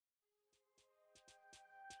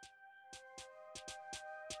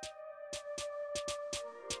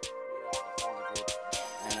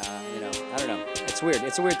it's weird.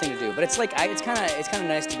 It's a weird thing to do, but it's like it's kind of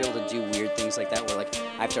nice to be able to do weird things like that, where like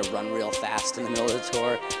I have to run real fast in the middle of the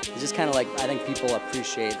tour. It's just kind of like I think people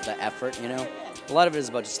appreciate the effort, you know. A lot of it is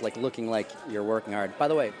about just like looking like you're working hard. By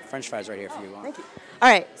the way, French fries right here for you. Thank you. All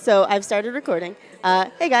right, so I've started recording.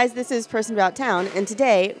 Hey guys, this is Person About Town, and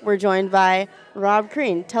today we're joined by Rob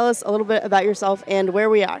Crean. Tell us a little bit about yourself and where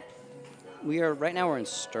we are. Right now we're in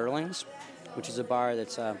Sterling's, which is a bar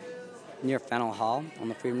that's near Fennel Hall on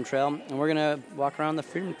the Freedom Trail, and we're gonna walk around the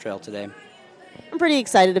Freedom Trail today. I'm pretty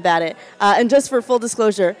excited about it. And just for full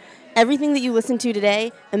disclosure, everything that you listen to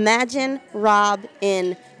today, imagine Rob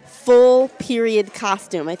in full period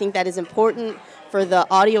costume. I think that is important for the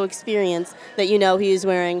audio experience that you know he is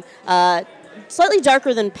wearing slightly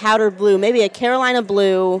darker than powder blue, maybe a Carolina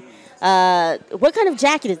blue. What kind of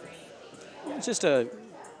jacket is it? It's just a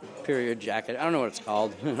period jacket. I don't know what it's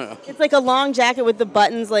called. It's like a long jacket with the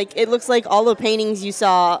buttons. Like it looks like all the paintings you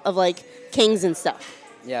saw of like kings and stuff.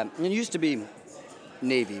 Yeah, it used to be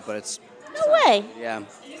navy, but it's... No way. Yeah.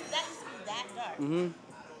 That used to be that dark. Mm-hmm.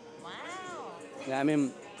 Wow. Yeah, I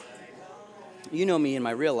mean, you know me in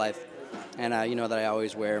my real life, and you know that I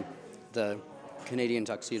always wear the Canadian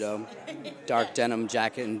tuxedo, dark denim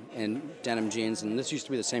jacket and denim jeans, and this used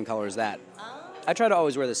to be the same color as that. I try to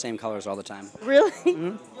always wear the same colors all the time. Really?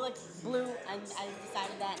 Mm-hmm. You're like blue. I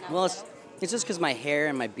decided that. Well, it's just because my hair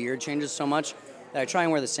and my beard changes so much that I try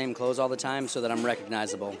and wear the same clothes all the time so that I'm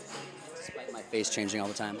recognizable, despite my face changing all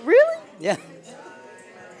the time. Really? Yeah.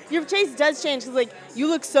 Your taste does change because, like, you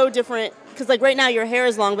look so different. Because, like, right now your hair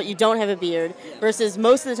is long, but you don't have a beard. Versus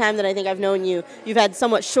most of the time that I think I've known you, you've had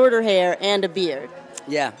somewhat shorter hair and a beard.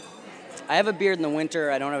 Yeah. I have a beard in the winter.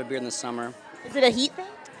 I don't have a beard in the summer. Is it a heat thing?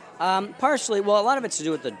 Partially. Well, a lot of it's to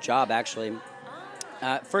do with the job, actually.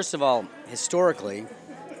 First of all, historically,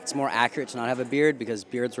 it's more accurate to not have a beard because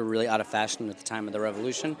beards were really out of fashion at the time of the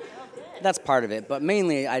Revolution. That's part of it. But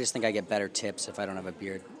mainly, I just think I get better tips if I don't have a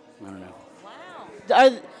beard. I don't know.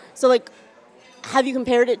 Wow. So, like, have you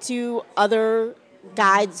compared it to other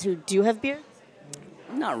guides who do have beards?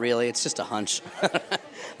 Not really. It's just a hunch.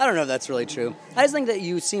 I don't know if that's really true. I just think that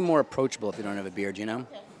you seem more approachable if you don't have a beard, you know?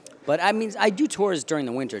 But, I mean, I do tours during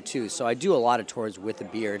the winter, too, so I do a lot of tours with a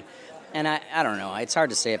beard. And I don't know. It's hard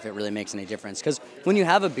to say if it really makes any difference. Because when you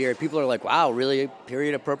have a beard, people are like, wow, really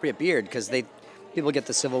period-appropriate beard. Because people get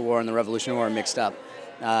the Civil War and the Revolutionary War mixed up.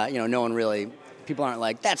 No one really... People aren't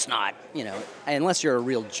like, that's not, unless you're a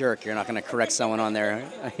real jerk, you're not going to correct someone on their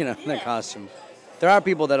costume. There are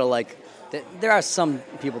people that'll like, there are some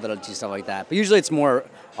people that'll do stuff like that. But usually it's more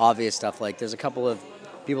obvious stuff. Like, there's a couple of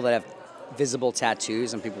people that have visible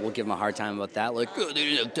tattoos, and people will give them a hard time about that. Like, oh, they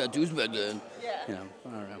didn't have tattoos back then. Yeah. I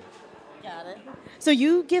don't know. Got it. So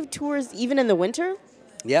you give tours even in the winter?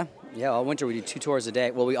 Yeah. All winter we do 2 tours a day.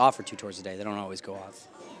 Well, we offer 2 tours a day. They don't always go off.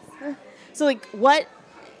 So, like, what...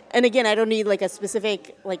 And again, I don't need like a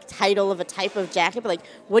specific like title of a type of jacket, but like,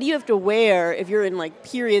 what do you have to wear if you're in like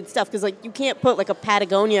period stuff? Because like, you can't put like a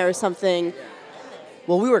Patagonia or something.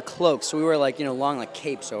 Well, we wear cloaks, so we wear like long like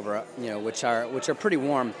capes over, which are pretty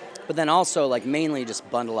warm. But then also like mainly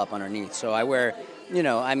just bundle up underneath. So I wear,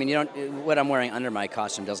 what I'm wearing under my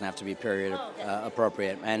costume doesn't have to be period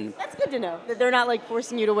appropriate. And that's good to know that they're not like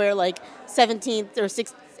forcing you to wear like 17th or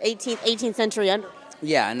 18th century under.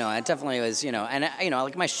 Yeah, no, it definitely was, and,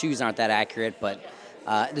 like my shoes aren't that accurate, but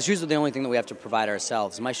the shoes are the only thing that we have to provide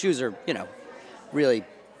ourselves. My shoes are, really,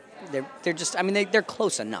 they're just, they're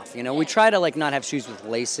close enough, We try to, like, not have shoes with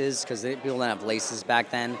laces, because people didn't have laces back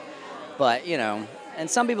then, but, and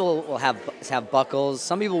some people will have buckles.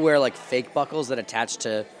 Some people wear, like, fake buckles that attach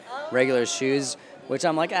to regular shoes, which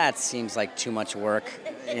I'm like, it seems like too much work,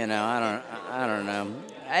 I don't know.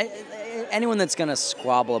 Anyone that's going to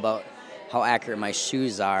squabble about how accurate my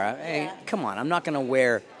shoes are. Hey, come on, I'm not going to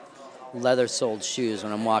wear leather-soled shoes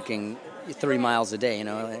when I'm walking 3 miles a day,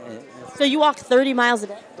 So you walk 30 miles a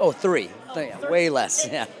day? Oh, 3. Way less,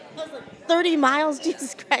 yeah. 30 miles?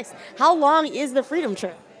 Jesus Christ. How long is the Freedom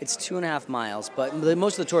Trail? It's 2.5 miles, but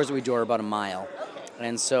most of the tours that we do are about a mile.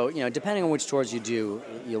 And so, depending on which tours you do,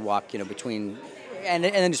 you'll walk, between, and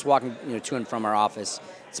then just walking, to and from our office.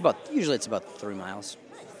 Usually it's about 3 miles.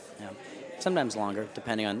 Yeah. Sometimes longer,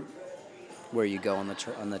 depending on where you go on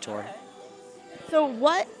the tour. So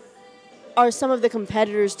what are some of the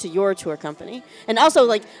competitors to your tour company? And also,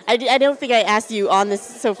 like, I don't think I asked you on this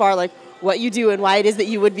so far, like, what you do and why it is that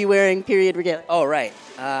you would be wearing period regalia. Oh, right.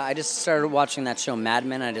 I just started watching that show Mad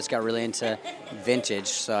Men. I just got really into vintage,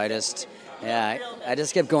 so I just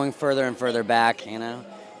kept going further and further back, I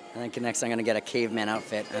think next I'm going to get a caveman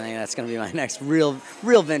outfit. I think that's going to be my next real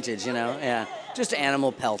vintage, Yeah. Just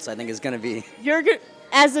animal pelts, I think, is going to be...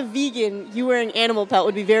 as a vegan, you wearing animal pelt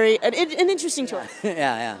would be an interesting choice.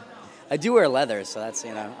 Yeah. I do wear leather, so that's,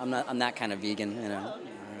 I'm that kind of vegan, Yeah.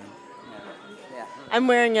 I'm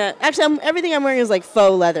wearing everything I'm wearing is like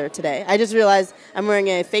faux leather today. I just realized I'm wearing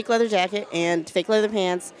a fake leather jacket and fake leather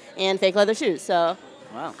pants and fake leather shoes. So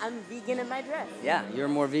Wow. I'm vegan in my dress. Yeah, you're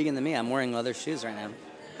more vegan than me. I'm wearing leather shoes right now.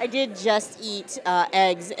 I did just eat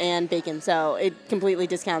eggs and bacon, so it completely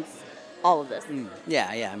discounts all of this.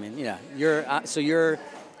 Yeah. I mean,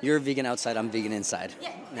 you're vegan outside. I'm vegan inside.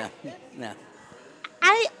 Yeah.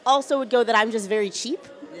 I also would go that I'm just very cheap,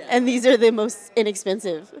 and these are the most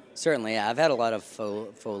inexpensive. Certainly, yeah. I've had a lot of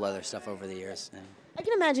faux leather stuff over the years. Yeah. I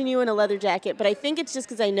can imagine you in a leather jacket, but I think it's just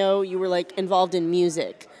because I know you were like involved in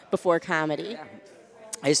music before comedy. Yeah.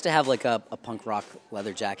 I used to have like a punk rock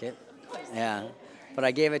leather jacket. Yeah. But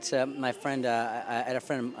I gave it to my friend. I had a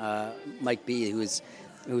friend, Mike B, who's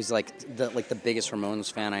like the biggest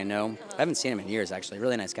Ramones fan I know. I haven't seen him in years, actually.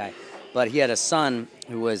 Really nice guy. But he had a son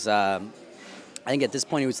who was, I think at this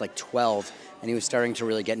point he was like 12, and he was starting to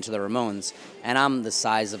really get into the Ramones. And I'm the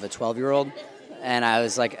size of a 12-year-old, and I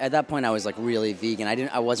was like, at that point I was like really vegan.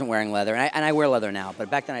 I wasn't wearing leather, and I wear leather now.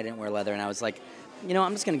 But back then I didn't wear leather, and I was like,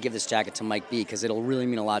 I'm just gonna give this jacket to Mike B because it'll really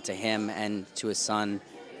mean a lot to him and to his son.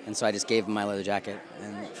 And so I just gave him my leather jacket,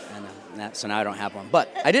 so now I don't have one.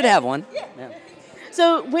 But I did have one. Yeah.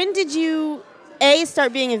 So when did you, A,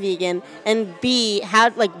 start being a vegan, and B,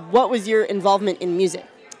 what was your involvement in music?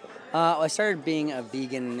 I started being a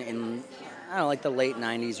vegan in, like the late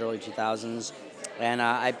 90s, early 2000s. And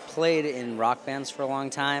I played in rock bands for a long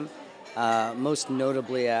time. Most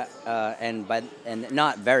notably, and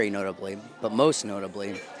not very notably, but most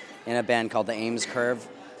notably, in a band called the Ames Curve.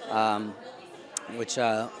 Which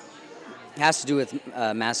has to do with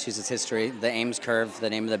Massachusetts history. The Ames Curve, the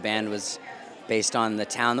name of the band, was based on the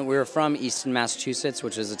town that we were from, Easton, Massachusetts,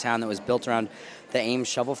 which is a town that was built around the Ames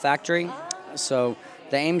Shovel Factory. So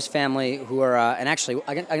the Ames family, who are, and actually,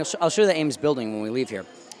 I'll show you the Ames building when we leave here.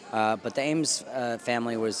 But the Ames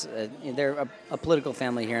family was, they're a political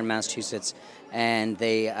family here in Massachusetts, and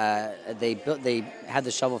they had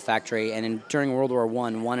the shovel factory, and during World War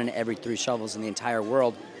I, 1 in every 3 shovels in the entire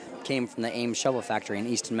world came from the Ames Shovel Factory in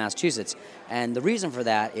Easton, Massachusetts. And the reason for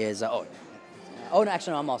that is, no,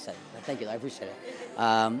 actually, no, I'm all set. Thank you, I appreciate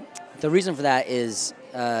it. The reason for that is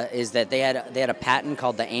that they had a patent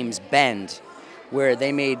called the Ames Bend, where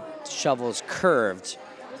they made shovels curved,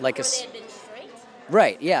 like they had been straight?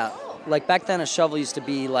 Right, yeah. Like back then, a shovel used to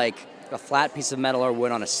be like a flat piece of metal or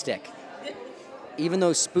wood on a stick. Even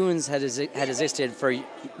though spoons had existed for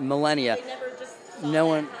millennia, no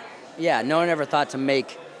one ever thought to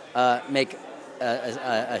make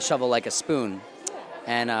a shovel like a spoon.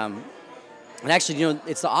 And actually,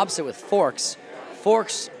 it's the opposite with forks.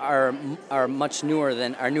 Forks are newer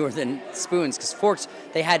than spoons, because forks,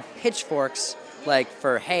 they had pitchforks like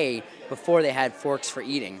for hay before they had forks for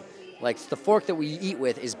eating. Like the fork that we eat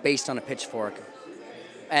with is based on a pitchfork,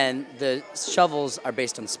 and the shovels are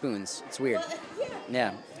based on spoons. It's weird.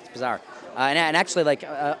 Yeah, it's bizarre. And actually, like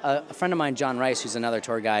a friend of mine, John Rice, who's another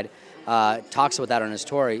tour guide, talks about that on his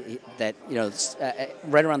tour. That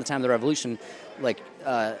right around the time of the Revolution,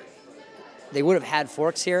 they would have had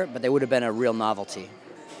forks here, but they would have been a real novelty.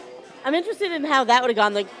 I'm interested in how that would have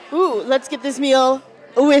gone. Like, ooh, let's get this meal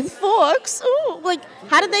with forks. Ooh, like,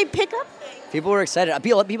 how did they pick up? People were excited.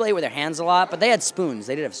 People ate with their hands a lot, but they had spoons.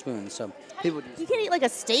 They did have spoons, so people. You can't eat like a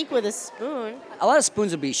steak with a spoon. A lot of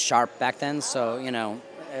spoons would be sharp back then, so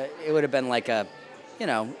it would have been like a,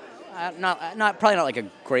 probably not like a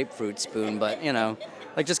grapefruit spoon, but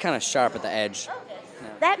like just kind of sharp at the edge. Okay. Yeah.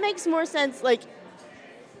 That makes more sense. Like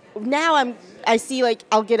now I see like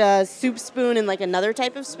I'll get a soup spoon and like another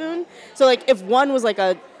type of spoon. So like if one was like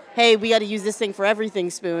a, hey, we got to use this thing for everything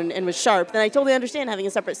spoon and was sharp, then I totally understand having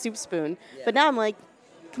a separate soup spoon. Yeah. But now I'm like,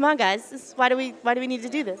 come on, guys, why do we need to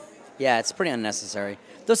do this? Yeah, it's pretty unnecessary.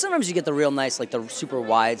 Though sometimes you get the real nice, like the super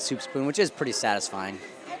wide soup spoon, which is pretty satisfying.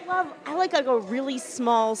 I like a really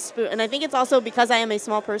small spoon, and I think it's also because I am a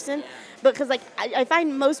small person, but because like I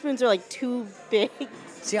find most spoons are like too big.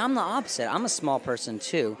 See, I'm the opposite. I'm a small person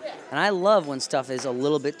too, and I love when stuff is a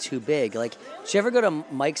little bit too big. Like, did you ever go to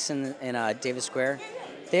Mike's in Davis Square?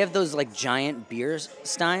 They have those like giant beer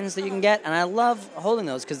steins that you can get, and I love holding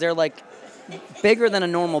those because they're like bigger than a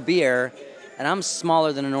normal beer, and I'm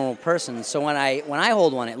smaller than a normal person. So when I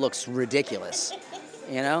hold one, it looks ridiculous.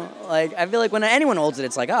 Like I feel like when anyone holds it,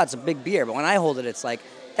 it's like, oh, it's a big beer, but when I hold it, it's like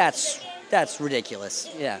that's ridiculous.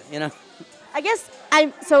 Yeah, I guess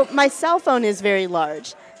so my cell phone is very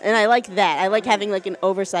large, and I like that. I like having like an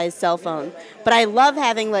oversized cell phone, but I love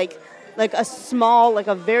having like like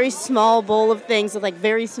a very small bowl of things with like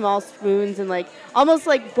very small spoons and like almost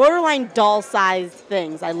like borderline doll-sized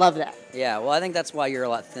things. I love that. Yeah, well, I think that's why you're a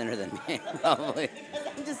lot thinner than me, probably.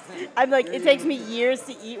 I'm like, it takes me years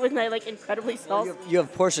to eat with my like incredibly small. You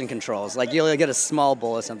have portion controls. Like you'll get a small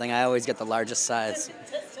bowl or something. I always get the largest size.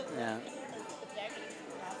 Yeah.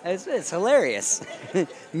 It's hilarious.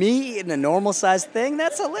 Me eating a normal sized thing,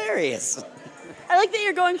 that's hilarious. I like that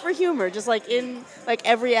you're going for humor, just like in like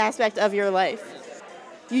every aspect of your life.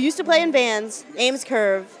 You used to play in bands, Ames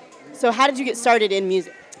Curve. So how did you get started in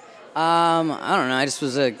music? I don't know. I just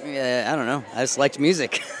was I don't know. I just liked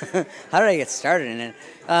music. How did I get started in it?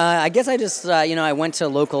 I guess I just, I went to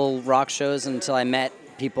local rock shows until I met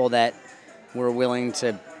people that were willing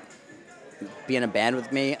to be in a band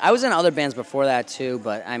with me. I was in other bands before that too,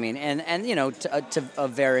 but I mean, to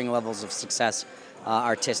varying levels of success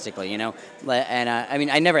artistically, And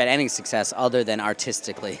I never had any success other than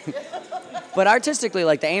artistically. But artistically,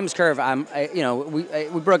 like the Ames Curve,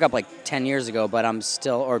 we broke up like 10 years ago, but I'm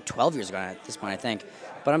still, or 12 years ago at this point, I think.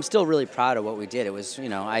 But I'm still really proud of what we did. It was,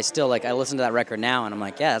 I listen to that record now, and I'm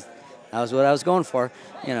like, yeah, that was what I was going for,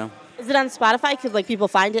 Is it on Spotify? Could like people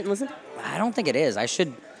find it and listen? I don't think it is.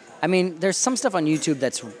 There's some stuff on YouTube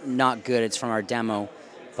that's not good. It's from our demo.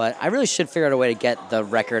 But I really should figure out a way to get the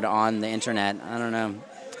record on the internet. I don't know.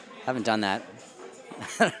 Haven't done that.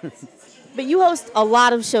 But you host a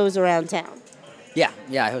lot of shows around town. Yeah.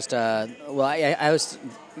 I host. I host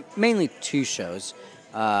mainly two shows.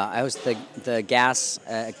 I host the Gas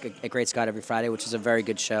at Great Scott every Friday, which is a very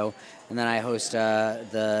good show, and then I host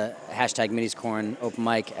the #MiddiesCorn open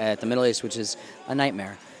mic at the Middle East, which is a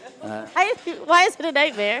nightmare. Why is it a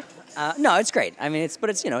nightmare? No, it's great. I mean, it's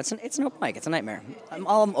an open mic. It's a nightmare.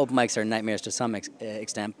 All open mics are nightmares to some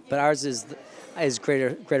extent, but ours is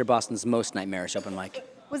Greater Boston's most nightmarish open mic.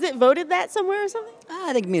 Was it voted that somewhere or something?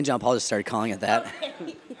 I think me and John Paul just started calling it that.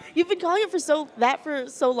 You've been calling it for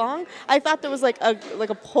so long. I thought there was like a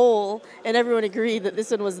poll, and everyone agreed that this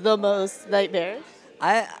one was the most nightmarish.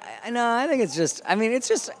 I know. I think it's just. I mean, it's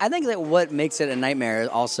just. I think that what makes it a nightmare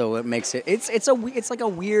also what makes it. It's like a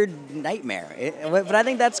weird nightmare. But I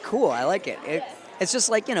think that's cool. I like it. It's just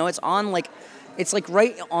like it's on like. It's like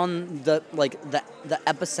right on the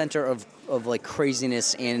epicenter of like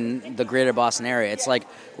craziness in the greater Boston area. It's like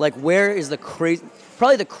where is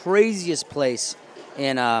probably the craziest place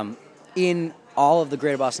in all of the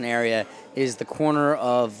greater Boston area is the corner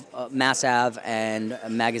of Mass Ave and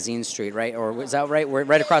Magazine Street, right? Or is that right? We're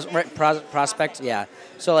right across Prospect? Yeah.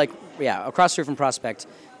 So across the street from Prospect,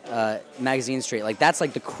 Magazine Street. Like that's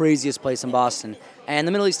like the craziest place in Boston. And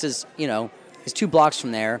the Middle East is, is 2 blocks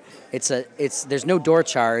from there. There's no door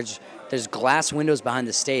charge. There's glass windows behind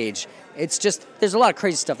the stage. There's a lot of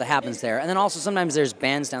crazy stuff that happens there. And then also sometimes there's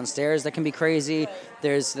bands downstairs that can be crazy.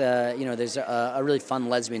 There's there's a really fun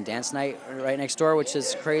lesbian dance night right next door, which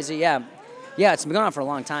is crazy. Yeah, it's been going on for a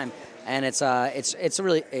long time. And it's a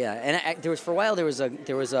really And there was for a while there was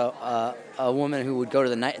a woman who would go to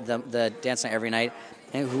the dance night every night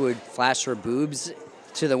and who would flash her boobs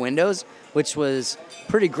to the windows, which was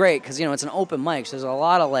pretty great because it's an open mic. So there's a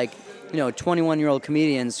lot of 21-year-old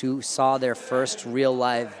comedians who saw their first real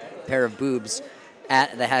live pair of boobs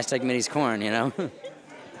at the #MiddiesCorn.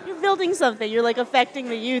 You're building something. You're affecting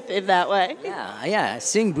the youth in that way. Yeah.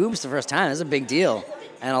 Seeing boobs the first time is a big deal,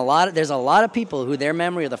 and there's a lot of people who their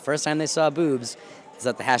memory of the first time they saw boobs is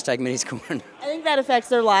at the #MiddiesCorn. I think that affects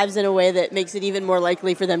their lives in a way that makes it even more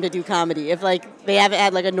likely for them to do comedy. If they haven't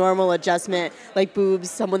had a normal adjustment, like boobs,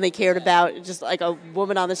 someone they cared about, just like a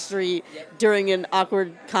woman on the street during an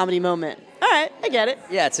awkward comedy moment. All right, I get it.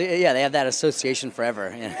 Yeah, they have that association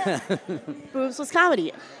forever. Yeah. Boobs was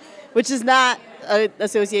comedy, which is not an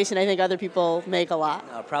association I think other people make a lot.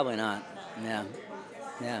 No, probably not. Yeah.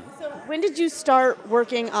 So when did you start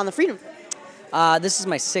working on the Freedom? This is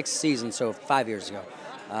my 6th season, so 5 years ago.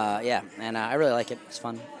 And I really like it. It's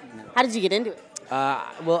fun. Yeah. How did you get into it?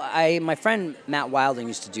 My friend Matt Wilding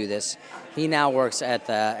used to do this. He now works at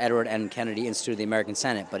the Edward M. Kennedy Institute of the American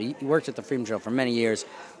Senate, but he worked at the Freedom Trail for many years.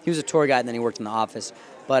 He was a tour guide, and then he worked in the office.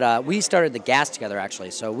 But we started the Gas together, actually.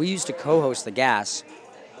 So we used to co-host the Gas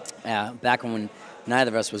back when neither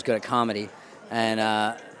of us was good at comedy.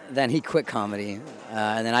 And then he quit comedy,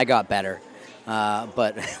 and then I got better.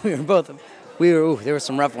 But there were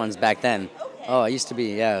some rough ones back then. Oh, it used to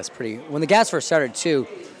be, it was pretty. When the Gas first started, too,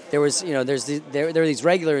 there were these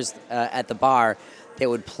regulars at the bar that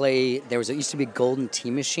would play. It used to be a Golden Tea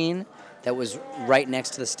machine that was right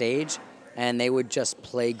next to the stage, and they would just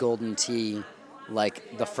play Golden Tea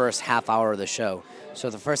the first half hour of the show. So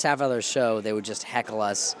the first half hour of the show, they would just heckle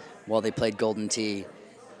us while they played Golden Tea.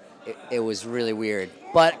 It was really weird.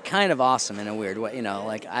 but kind of awesome in a weird way. You know,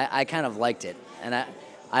 like I kind of liked it, and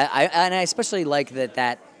I especially like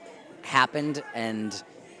that happened and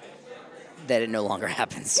that it no longer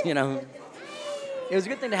happens. You know, it was a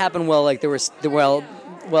good thing to happen. Well, like you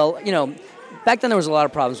know, back then there was a lot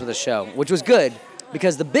of problems with the show, which was good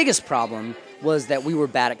because the biggest problem was that we were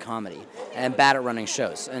bad at comedy and bad at running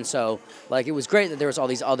shows. And so, like, it was great that there was all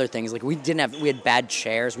these other things. Like, we had bad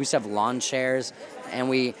chairs. We used to have lawn chairs,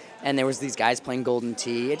 and there was these guys playing Golden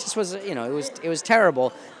Tee. It just was, you know, it was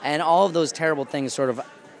terrible. And all of those terrible things sort of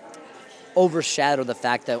overshadowed the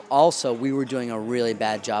fact that also we were doing a really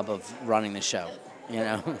bad job of running the show, you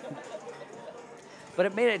know? But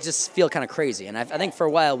it made it just feel kind of crazy. And I think for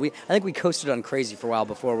a while, I think we coasted on crazy for a while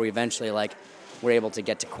before we eventually, like, were able to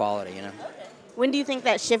get to quality, you know? When do you think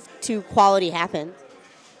that shift to quality happened?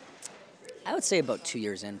 I would say about 2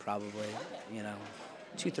 years in, probably, you know,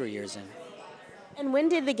 2-3 years in. And when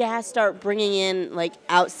did the Gas start bringing in, like,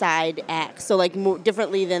 outside acts? So, like, more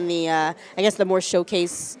differently than the, I guess, the more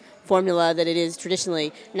showcase formula that it is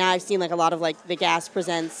traditionally. Now I've seen, like, a lot of, like, the Gas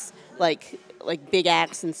presents, like big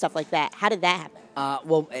acts and stuff like that. How did that happen?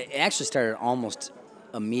 Well, it actually started almost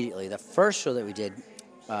immediately. The first show that we did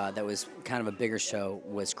that was kind of a bigger show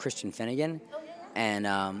was Christian Finnegan. And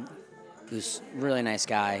he was a really nice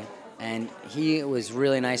guy. And he was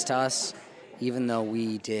really nice to us, even though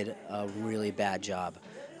we did a really bad job.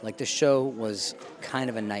 Like, the show was kind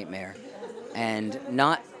of a nightmare. And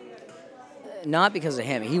not because of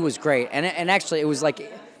him. He was great. And actually, it was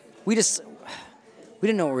like, we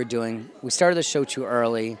didn't know what we were doing. We started the show too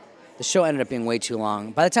early. The show ended up being way too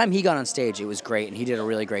long. By the time he got on stage, it was great, and he did a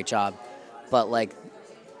really great job. But, like,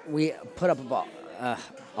 we put up about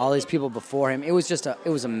all these people before him. It was just it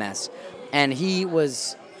was a mess. And he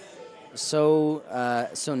was so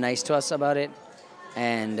nice to us about it.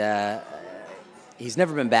 And he's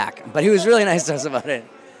never been back. But he was really nice to us about it.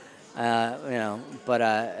 You know, but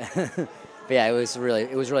but yeah, it was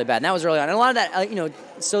really bad. And that was early on. And a lot of that, you know,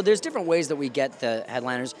 so there's different ways that we get the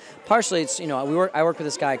headliners. Partially, it's, you know, I work with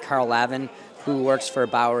this guy, Carl Lavin, who works for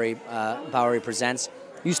Bowery Presents.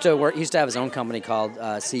 He used to have his own company called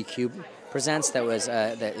C-Cube Presents. That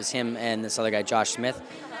was him and this other guy, Josh Smith.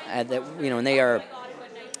 That, you know, and they are,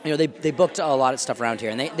 you know, they booked a lot of stuff around here,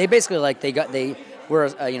 and they basically, like, they were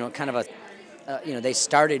you know, kind of a you know, they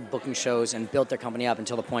started booking shows and built their company up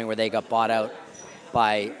until the point where they got bought out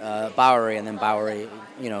by Bowery, and then Bowery,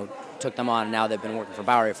 you know, took them on, and now they've been working for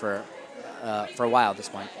Bowery for a while at this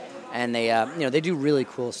point. And they, you know, they do really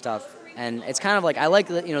cool stuff. And it's kind of like, I like,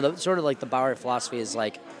 you know, sort of like the Bowery philosophy is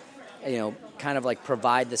like, you know, kind of like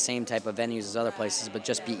provide the same type of venues as other places, but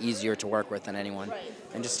just be easier to work with than anyone.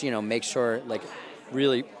 And just, you know, make sure, like,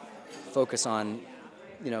 really focus on,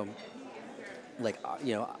 you know, like,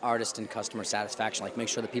 you know, artist and customer satisfaction. Like, make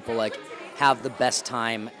sure that people, like, have the best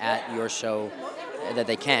time at your show that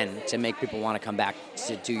they can to make people want to come back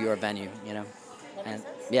to do your venue, you know? And,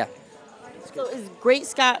 yeah. So is Great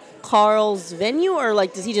Scott Carl's venue, or,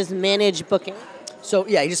 like, does he just manage booking? So,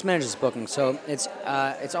 yeah, he just manages booking. So it's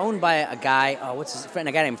owned by a guy, what's his friend?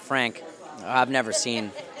 A guy named Frank. I've never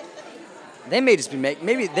seen. They may just be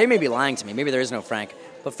maybe they may be lying to me. Maybe there is no Frank.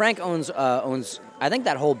 But Frank owns I think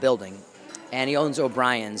that whole building, and he owns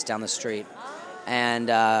O'Brien's down the street. And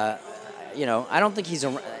you know, I don't think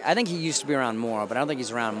I think he used to be around more, but I don't think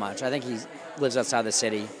he's around much. I think he lives outside the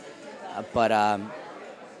city. But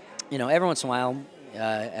you know, every once in a while,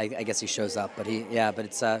 I guess he shows up. But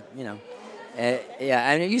it's you know.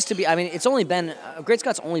 Yeah, and it used to be, I mean, it's only been, Great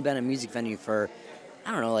Scott's only been a music venue for,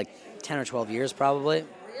 I don't know, like 10 or 12 years probably.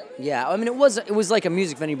 Yeah, I mean, it was like a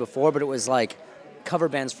music venue before, but it was like cover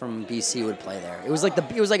bands from BC would play there. It was like a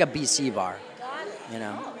BC bar, you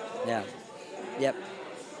know. Yeah. Yep.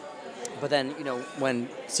 But then, you know, when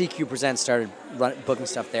CQ Presents started booking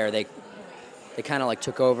stuff there, they kind of like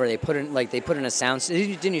took over. They put in a sound. They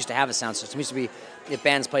didn't used to have a sound system. It used to be, if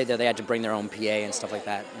bands played there, they had to bring their own PA and stuff like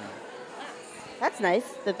that, you know. That's nice.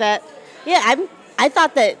 Yeah, I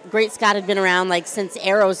thought that Great Scott had been around, like, since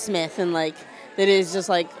Aerosmith, and, like, that it is just,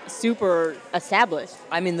 like, super established.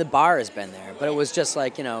 I mean, the bar has been there, but it was just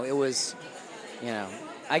like, you know, it was, you know,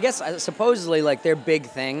 I guess supposedly, like, their big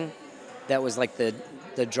thing that was like the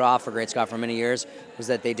draw for Great Scott for many years was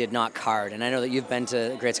that they did not card. And I know that you've been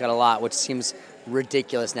to Great Scott a lot, which seems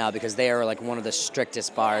ridiculous now because they are, like, one of the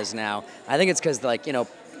strictest bars now. I think it's because, like, you know,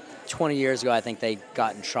 20 years ago, I think they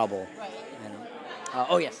got in trouble.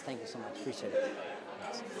 Oh, yes, thank you so much. Appreciate it.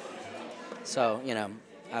 Thanks. So, you know,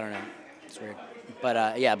 I don't know. It's weird.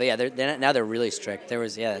 But, now they're really strict.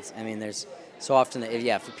 There's so often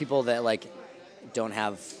that, for people that, like, don't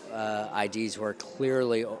have IDs who are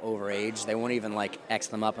clearly overage. They won't even like X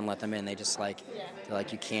them up and let them in. They just like they're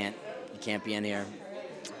like you can't be in here.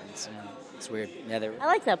 It's weird. Yeah, I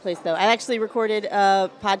like that place though. I actually recorded a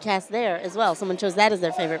podcast there as well. Someone chose that as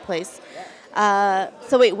their favorite place.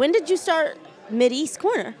 So wait, when did you start Mideast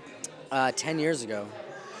Corner? 10 years ago.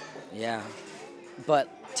 Yeah, but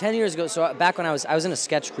 10 years ago. So back when I was in a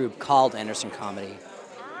sketch group called Anderson Comedy.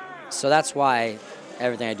 So that's why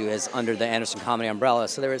everything I do is under the Anderson Comedy umbrella.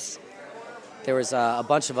 So there was a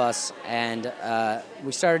bunch of us, and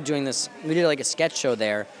we started doing this. We did like a sketch show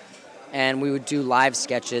there, and we would do live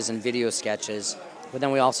sketches and video sketches. But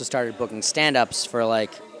then we also started booking stand-ups for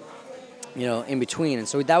like, in between. And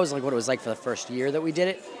so that was like what it was like for the first year that we did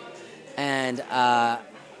it. And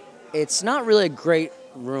it's not really a great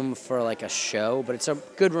room for like a show, but it's a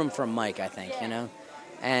good room for a mic, I think,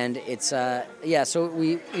 And it's so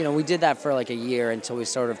we did that for like a year until we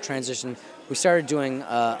sort of transitioned. We started doing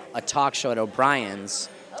a talk show at O'Brien's,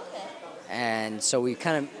 and so we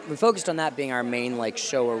focused on that being our main like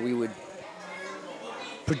show where we would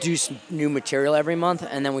produce new material every month,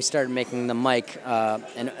 and then we started making the mic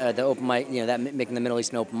and the open mic, making the Middle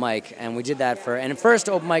East open mic, and we did that and at first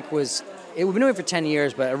open mic we've been doing it for 10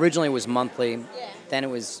 years, but originally it was monthly, then it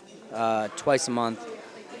was twice a month.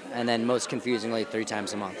 And then most confusingly, 3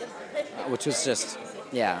 times a month, which was just,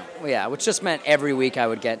 which just meant every week I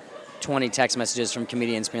would get 20 text messages from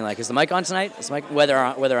comedians being like, "Is the mic on tonight?" Is the mic, whether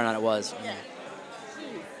or not it was. Yeah.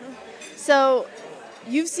 So,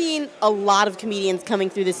 you've seen a lot of comedians coming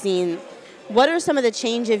through the scene. What are some of the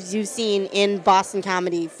changes you've seen in Boston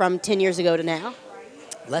comedy from 10 years ago to now?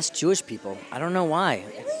 Less Jewish people. I don't know why.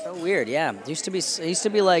 It's so weird. Yeah, it used to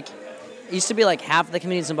be like half of the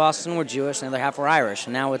comedians in Boston were Jewish and the other half were Irish,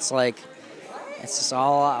 and now it's just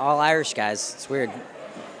all Irish guys. It's weird.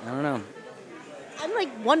 I don't know. I'm like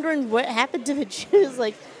wondering what happened to the Jews.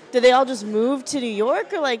 Like, did they all just move to New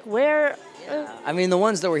York, or like where? I mean, the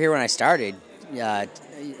ones that were here when I started,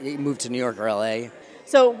 moved to New York or LA.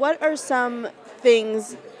 So, what are some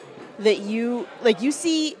things that you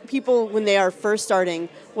see people when they are first starting?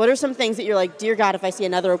 What are some things that you're like, dear God, if I see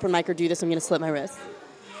another open micer do this, I'm going to slip my wrist?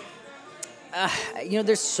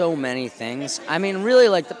 There's so many things. I mean,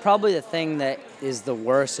 really, probably the thing that is the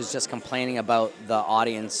worst is just complaining about the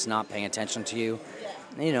audience not paying attention to you.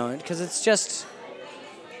 Because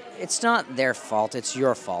it's not their fault, it's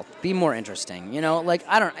your fault. Be more interesting.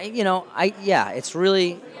 It's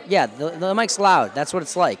really, the mic's loud. That's what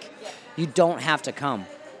it's like. You don't have to come.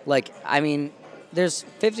 There's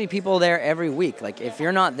 50 people there every week. If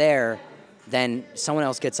you're not there, then someone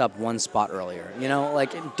else gets up one spot earlier.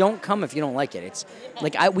 Don't come if you don't like it. It's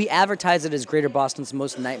we advertise it as Greater Boston's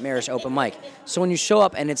most nightmarish open mic. So when you show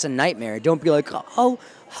up and it's a nightmare, don't be like, how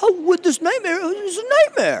would this nightmare? It's a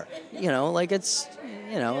nightmare.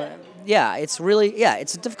 It's really,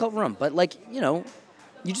 it's a difficult room. But you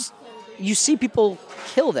see people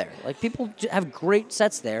kill there. People have great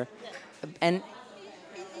sets there, and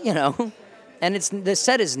And the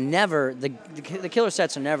set is never, the killer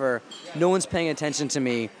sets are never, no one's paying attention to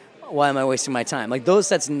me, why am I wasting my time? Those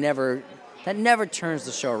sets never turns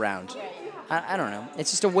the show around. I don't know.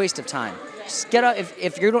 It's just a waste of time. Just get up,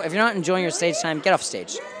 if you're not enjoying your stage time, get off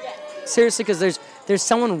stage. Seriously, because there's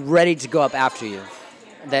someone ready to go up after you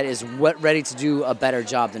that is ready to do a better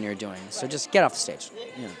job than you're doing. So just get off the stage.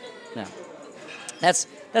 No. That's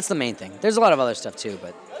the main thing. There's a lot of other stuff too,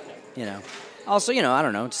 but, Also, I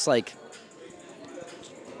don't know, just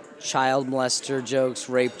child molester jokes,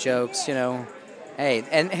 rape jokes,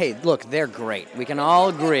 Hey, look, they're great. We can all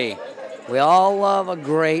agree. We all love a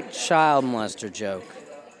great child molester joke.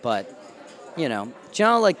 But, do you know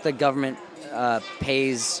the government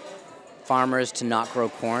pays farmers to not grow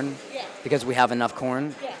corn because we have enough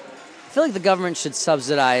corn? Yeah. I feel like the government should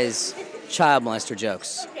subsidize child molester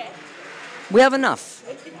jokes. Okay. We have enough.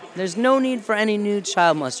 There's no need for any new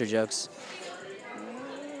child molester jokes.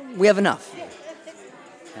 We have enough.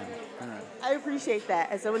 I appreciate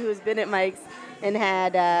that. As someone who has been at mics and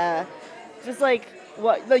had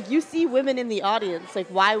you see women in the audience,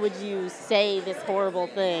 why would you say this horrible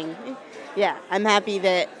thing? Yeah, I'm happy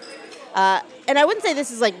that, and I wouldn't say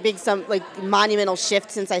this is some monumental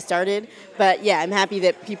shift since I started, but yeah, I'm happy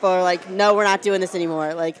that people are no, we're not doing this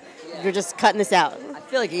anymore. You're just cutting this out. I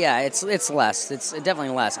feel it's less. It's definitely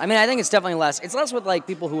less. I mean, I think it's definitely less. It's less with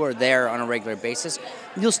people who are there on a regular basis.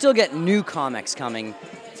 You'll still get new comics coming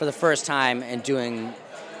for the first time and doing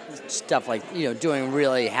stuff doing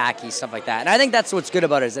really hacky stuff like that. And I think that's what's good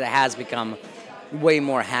about it is that it has become way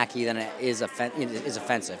more hacky than it is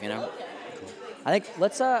offensive, Cool. I think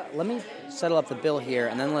let me settle up the bill here,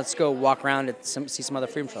 and then let's go walk around and see some other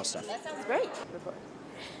Freedom Trail stuff. That sounds great.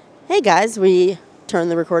 Hey guys, we turned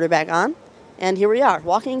the recorder back on, and here we are,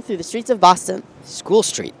 walking through the streets of Boston. School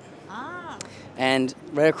Street. And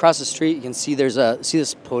right across the street, you can see see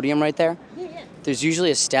this podium right there? Yeah. There's usually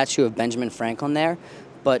a statue of Benjamin Franklin there,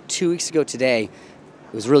 but 2 weeks ago today,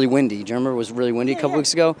 it was really windy. Do you remember it was really windy a couple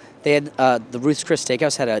weeks ago? They had, the Ruth's Chris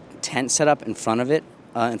Steakhouse had a tent set up in front of it,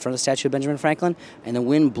 in front of the statue of Benjamin Franklin, and the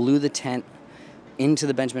wind blew the tent into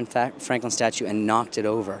the Benjamin Franklin statue and knocked it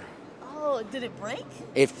over. Oh, did it break?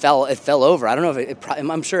 It fell over. I don't know if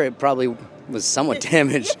I'm sure it probably was somewhat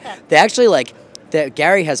damaged. They actually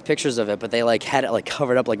Gary has pictures of it, but they had it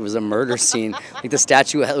covered up like it was a murder scene. The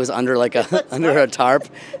statue was under under a tarp,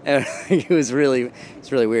 and it's really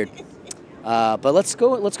weird. But let's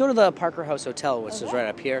go to the Parker House Hotel, which is right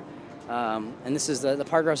up here. And this is the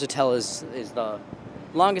Parker House Hotel is the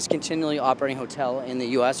longest continually operating hotel in the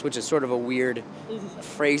U.S., which is sort of a weird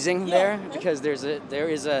phrasing there, because there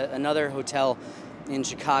is another hotel in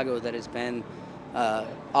Chicago that has been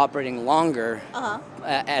operating longer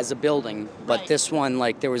as a building, but this one,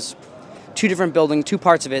 there was two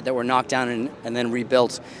parts of it that were knocked down and then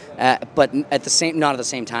rebuilt, but not at the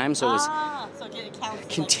same time. So it was it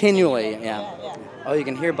counts continually. Yeah. Oh, you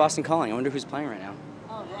can hear Boston Calling. I wonder who's playing right now.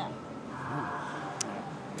 Oh yeah.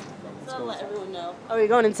 So I'll let everyone know. Oh, are you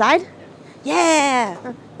going inside?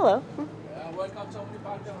 Yeah. Hello.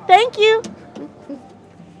 Thank you.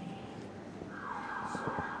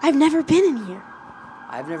 I've never been in here.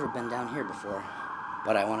 I've never been down here before,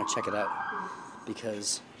 but I want to check it out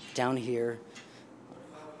because down here,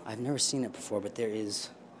 I've never seen it before, but there is,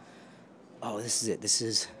 this is it. This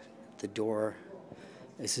is the door.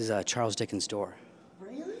 This is Charles Dickens' door.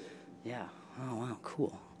 Really? Yeah. Oh, wow,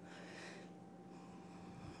 cool.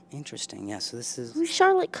 Interesting. Yeah, so this is... Who's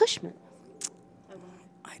Charlotte Cushman?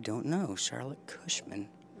 I don't know. Charlotte Cushman.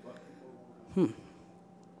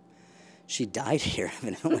 She died here,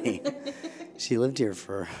 evidently. She lived here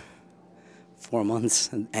for 4 months,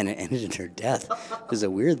 and it ended in her death. It was a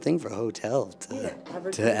weird thing for a hotel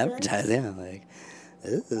to advertise. Yeah,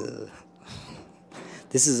 ugh.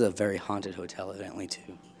 This is a very haunted hotel, evidently,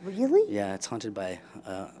 too. Really? Yeah, it's haunted by,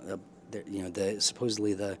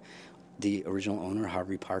 supposedly the original owner,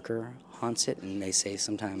 Harvey Parker, haunts it, and they say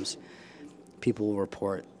sometimes people will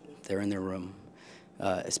report they're in their room,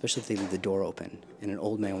 especially if they leave the door open, and an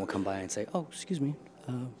old man will come by and say, "Oh, excuse me,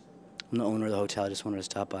 I'm the owner of the hotel. I just wanted to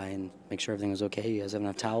stop by and make sure everything was okay. You guys have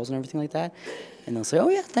enough towels and everything like that?" And they'll say, "Oh,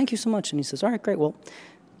 yeah, thank you so much." And he says, "All right, great. Well,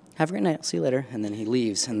 have a great night. I'll see you later." And then he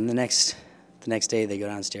leaves. And the next day, they go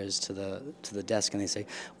downstairs to the desk and they say,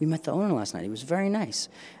 "We met the owner last night. He was very nice."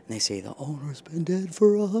 And they say, "The owner's been dead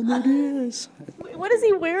for 100 years." What is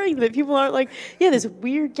he wearing that people aren't like? Yeah, this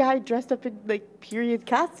weird guy dressed up in period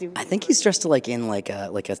costume. I think he's dressed in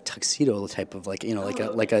a tuxedo type of like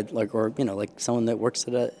someone that works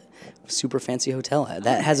at a super fancy hotel.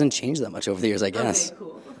 That hasn't changed that much over the years, I guess. Okay,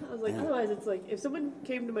 cool. I was otherwise it's if someone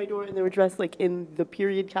came to my door and they were dressed in the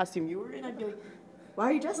period costume you were in, I'd be like, "Why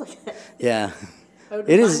are you dressed like that?" Yeah. I would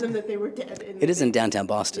remind them that they were dead. It is in downtown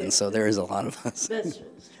Boston, so there is a lot of us. That's true.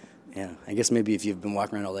 Yeah, I guess maybe if you've been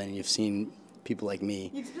walking around all day and you've seen people like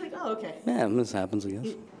me. You'd just be like, "Oh, okay." Yeah, this happens, I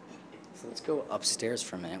guess. So let's go upstairs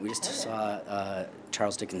for a minute. We just saw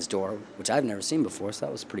Charles Dickens' door, which I've never seen before, so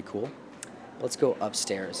that was pretty cool. Let's go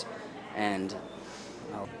upstairs. And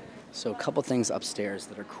so a couple things upstairs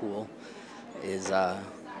that are cool is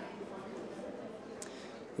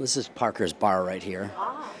this is Parker's bar right here,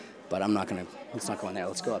 but let's not go in there.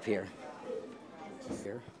 Let's go up here.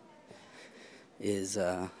 Here is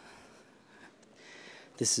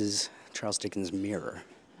this is Charles Dickens' mirror.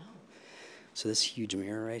 So this huge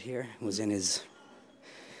mirror right here was in his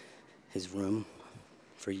room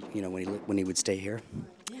for when he would stay here,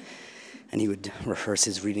 and he would rehearse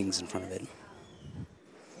his readings in front of it.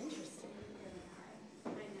 Interesting.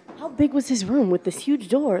 How big was his room with this huge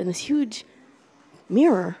door and this huge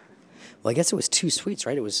mirror? Well, I guess it was 2 suites,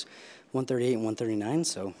 right? It was 138 and 139,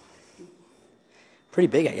 so pretty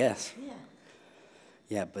big, I guess. Yeah.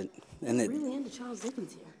 Yeah, but really into Charles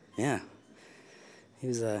Dickens here. Yeah, he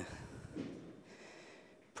was a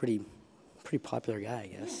pretty popular guy, I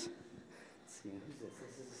guess. Let's see, who's this?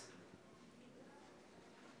 This is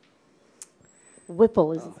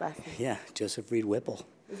Whipple is his last name. Yeah, Joseph Reed Whipple.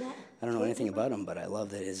 Is that? I don't know anything about him, but I love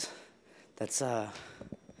that is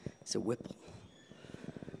it Whipple?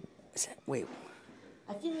 Is that wait?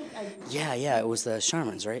 I feel like Yeah, it was the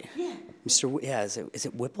Sharmans, right? Yeah. Is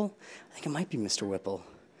it Whipple? I think it might be Mr. Whipple.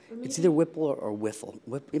 It's either Whipple or Whiffle.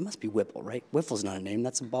 It must be Whipple, right? Whiffle's not a name,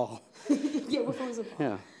 that's a ball. Yeah, Whipple is a ball.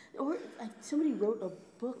 Yeah. Or like somebody wrote a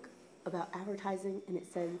book about advertising, and it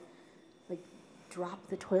said, like, drop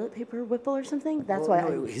the toilet paper, Whipple, or something. That's why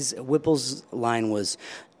His Whipple's line was,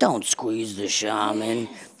 "Don't squeeze the Charmin,"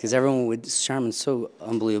 because everyone would Charmin's so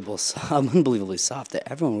unbelievably soft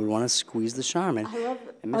that everyone would want to squeeze the Charmin. I love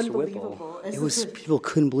and Mr. unbelievable. Whipple, it was people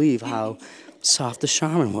couldn't believe how soft the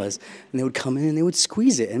Charmin was, and they would come in and they would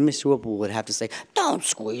squeeze it, and Mr. Whipple would have to say, "Don't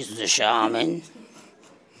squeeze the Charmin."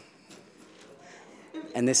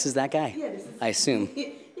 And this is that guy, I assume. Yeah,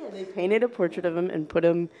 they painted a portrait of him and put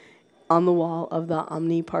him on the wall of the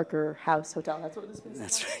Omni Parker House Hotel. That's what this is.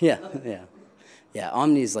 That's right. Yeah.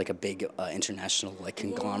 Omni is like a big international like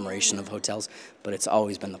conglomeration of hotels, but it's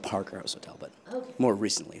always been the Parker House Hotel. But more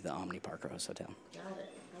recently, the Omni Parker House Hotel. Got it.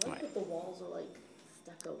 I like that the walls are like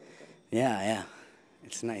stucco. Yeah.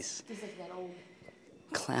 It's nice. Just like that old.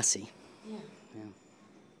 Classy. Yeah.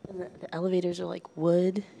 And the elevators are like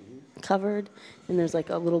wood covered, and there's like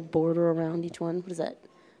a little border around each one. What is that?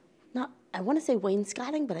 I want to say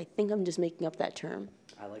wainscoting, but I think I'm just making up that term.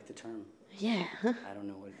 I like the term. Yeah. I don't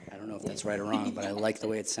know if that's right or wrong, but I like the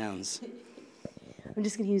way it sounds. I'm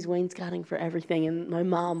just going to use wainscoting for everything, and my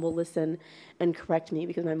mom will listen and correct me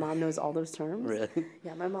because my mom knows all those terms. Really?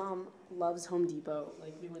 Yeah, my mom loves Home Depot.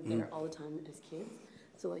 Like, we went there all the time as kids.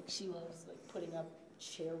 So, like, she loves, like, putting up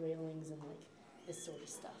chair railings and, like, this sort of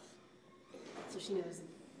stuff. So she knows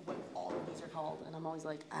what all of these are called, and I'm always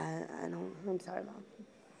like, I'm sorry, Mom.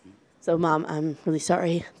 So, Mom, I'm really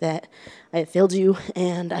sorry that I have failed you,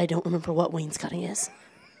 and I don't remember what wainscoting is.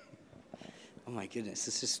 Oh my goodness,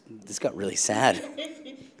 this got really sad.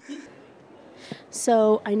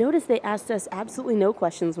 So I noticed they asked us absolutely no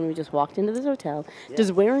questions when we just walked into this hotel. Yeah.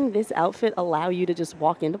 Does wearing this outfit allow you to just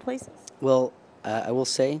walk into places? Well, I will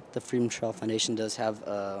say the Freedom Trail Foundation does have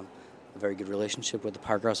a very good relationship with the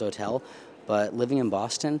Parker House Hotel. But living in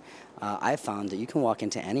Boston, I found that you can walk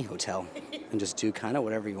into any hotel and just do kind of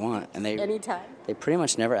whatever you want. And anytime. They pretty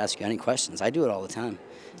much never ask you any questions. I do it all the time.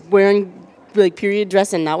 Wearing, like, period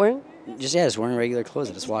dress and not wearing? Just wearing regular clothes.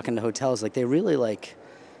 I just walk into hotels. Like, they really, like,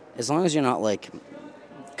 as long as you're not, like,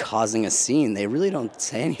 causing a scene, they really don't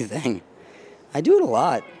say anything. I do it a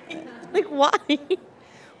lot. Like, why?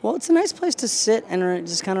 Well, it's a nice place to sit and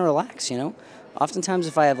just kind of relax, you know? Oftentimes,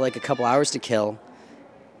 if I have, like, a couple hours to kill,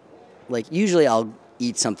 like, usually I'll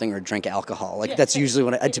eat something or drink alcohol. Like, that's usually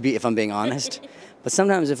what if I'm being honest. But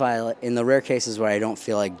sometimes in the rare cases where I don't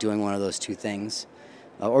feel like doing one of those two things,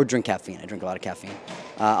 or drink caffeine, I drink a lot of caffeine,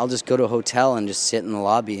 I'll just go to a hotel and just sit in the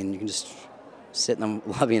lobby, and you can just sit in the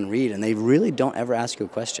lobby and read, and they really don't ever ask you a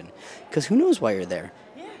question. Because who knows why you're there?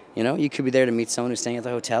 Yeah. You know, you could be there to meet someone who's staying at the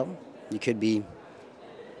hotel. You could be,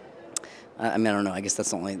 I don't know, I guess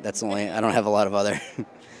that's the only, I don't have a lot of other.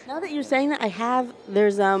 Now that you're saying that,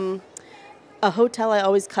 there's a hotel I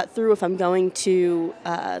always cut through if I'm going to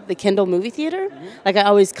the Kendall movie theater. Mm-hmm. Like, I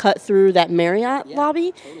always cut through that Marriott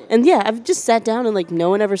lobby. Totally. And I've just sat down and, like,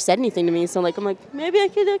 no one ever said anything to me. So, like, I'm like, maybe I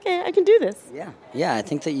can do this. Yeah, I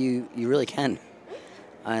think that you really can.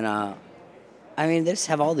 And, they just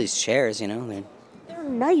have all these chairs, you know. They're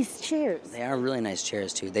nice chairs. They are really nice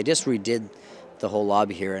chairs, too. They just redid the whole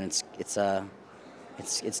lobby here, and it's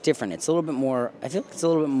different. It's a little bit more, I feel like it's a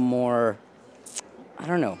little bit more, I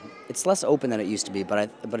don't know. It's less open than it used to be, but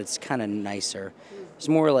it's kind of nicer. There's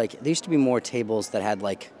more like, there used to be more tables that had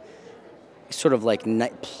like, sort of like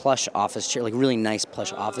plush office chair, like really nice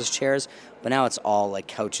plush office chairs, but now it's all like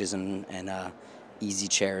couches and easy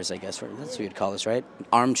chairs, I guess. That's what you'd call this, right?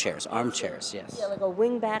 Armchairs, yes. Yeah, like a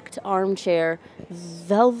wing-backed armchair,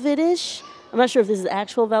 velvetish. I'm not sure if this is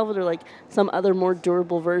actual velvet or like some other more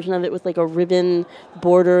durable version of it with like a ribbon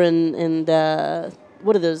border and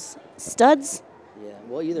what are those, studs? Yeah,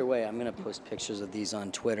 well, either way, I'm going to post pictures of these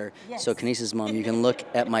on Twitter. Yes. So Kanice's mom, you can look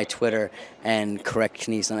at my Twitter and correct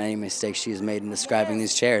Kanice on any mistakes she's made in describing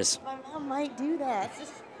these chairs. My mom might do that.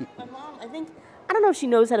 My mom, I don't know if she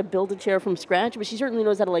knows how to build a chair from scratch, but she certainly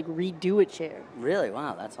knows how to, like, redo a chair. Really?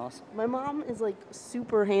 Wow, that's awesome. My mom is, like,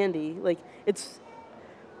 super handy. Like,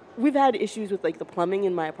 we've had issues with, like, the plumbing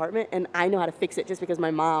in my apartment, and I know how to fix it just because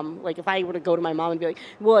my mom, like, if I were to go to my mom and be like,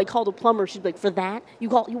 well, I called a plumber, she'd be like, for that? You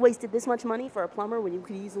wasted this much money for a plumber when you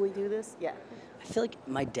could easily do this? Yeah. I feel like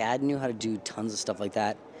my dad knew how to do tons of stuff like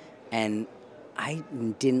that, and I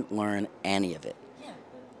didn't learn any of it. Yeah.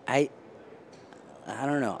 I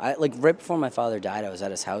don't know. Right before my father died, I was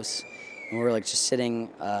at his house, and we were, like, just sitting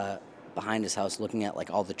behind his house looking at,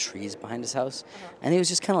 like, all the trees behind his house. Uh-huh. And he was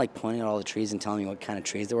just kind of, like, pointing at all the trees and telling me what kind of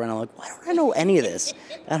trees they were. And I'm like, why don't I know any of this?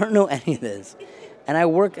 I don't know any of this. And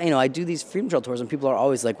I do these Freedom Trail tours, and people are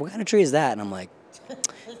always like, what kind of tree is that? And I'm like,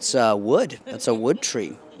 it's wood. That's a wood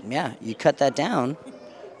tree. Yeah, you cut that down,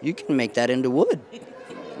 you can make that into wood.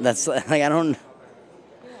 That's like I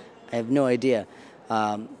have no idea.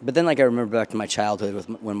 But then, like, I remember back to my childhood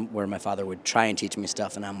where my father would try and teach me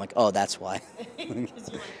stuff, and I'm like, oh, that's why.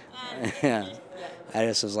 Yeah. I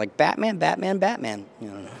just was like, Batman, Batman, Batman.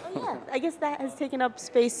 You know. Oh, yeah, I guess that has taken up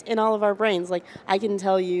space in all of our brains. Like, I can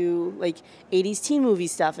tell you, like, 80s teen movie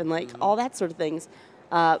stuff and, like, all that sort of things.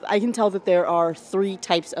 I can tell that there are 3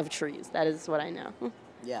 types of trees. That is what I know.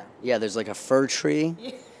 Yeah. Yeah, there's, like, a fir tree,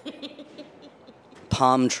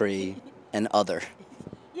 palm tree, and other.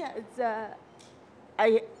 Yeah, it's,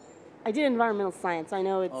 I did environmental science. I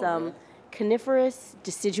know it's, really? coniferous,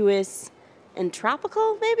 deciduous, and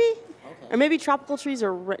tropical, maybe? Okay. Or maybe tropical trees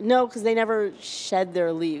are no, because they never shed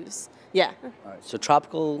their leaves. Yeah. All right, so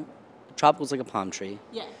tropical's like a palm tree.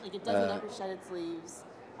 Yeah, like it doesn't ever shed its leaves.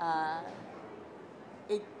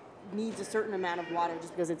 It needs a certain amount of water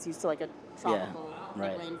just because it's used to like a tropical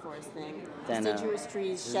right. rainforest thing. Then, Deciduous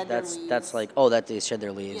trees shed their leaves. That's like, they shed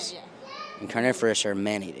their leaves. Yeah. And carnivorous are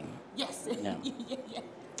man-eating. Yes. Yeah. Yeah.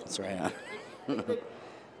 That's right.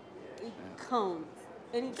 Cones.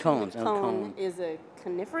 Any Cones, cone, cone. is a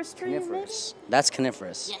coniferous tree. Coniferous. That's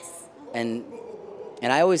coniferous. Yes. And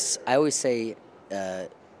I always say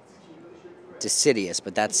deciduous,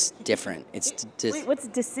 but that's different. It's Wait, what's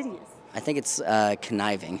deciduous? I think it's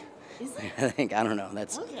conniving. Is it? I don't know.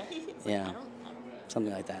 That's Okay. yeah,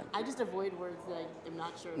 something like that. I just avoid words that I am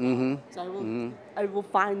not sure about. So I will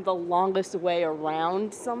find the longest way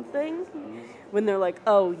around something when they're like,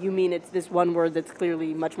 oh, you mean it's this one word that's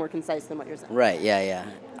clearly much more concise than what you're saying. Right. Yeah.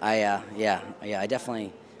 I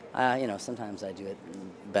definitely. Sometimes I do it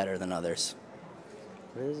better than others.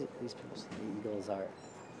 What is it? These people, the Eagles are.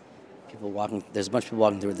 People walking. There's a bunch of people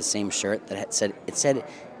walking through with the same shirt that said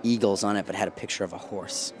Eagles on it, but had a picture of a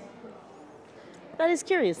horse. That is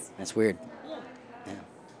curious. That's weird. Yeah.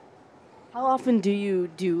 How often do you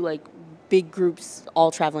do like big groups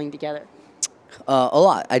all traveling together? A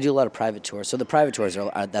lot. I do a lot of private tours. So the private tours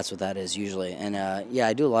are that's what that is usually. And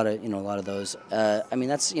I do a lot of those. I mean,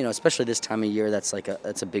 that's especially this time of year. That's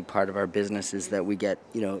that's a big part of our business is that we get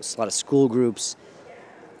a lot of school groups,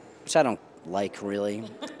 which I don't like really.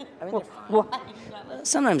 I mean, Why?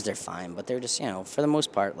 sometimes they're fine, but they're just for the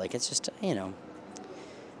most part like it's just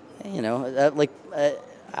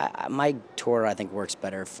my tour I think works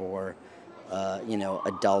better for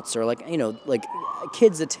adults or like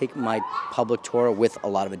kids that take my public tour with a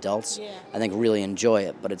lot of adults. Yeah. I think really enjoy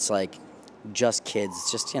it, but it's like just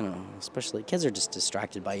kids, just especially kids are just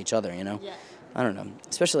distracted by each other. Yeah. I don't know,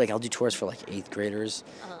 especially like I'll do tours for like 8th graders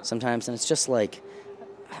sometimes, and it's just like.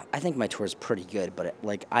 I think my tour is pretty good, but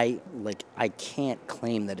I can't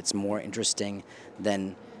claim that it's more interesting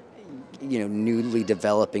than newly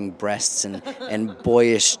developing breasts and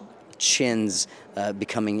boyish chins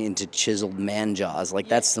becoming into chiseled man jaws. Like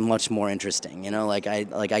that's much more interesting.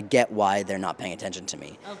 I get why they're not paying attention to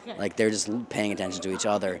me. Okay. Like they're just paying attention to each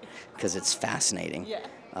other because it's fascinating. Yeah.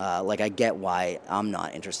 I get why I'm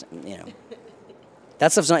not interested.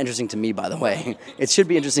 That stuff's not interesting to me, by the way. It should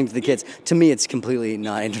be interesting to the kids. To me, it's completely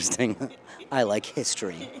not interesting. I like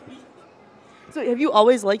history. So have you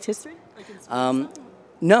always liked history? Like in school?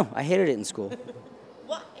 No, I hated it in school.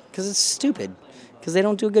 Why? Because it's stupid. Because they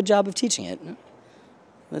don't do a good job of teaching it.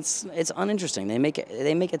 It's uninteresting. They make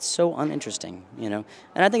it so uninteresting, And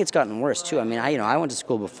I think it's gotten worse too. I mean, I went to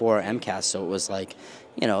school before MCAS, so it was like,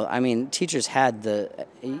 teachers had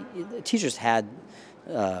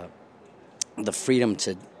the freedom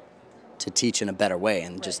to teach in a better way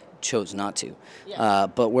and just chose not to. Yeah.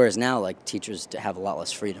 But whereas now, like, teachers have a lot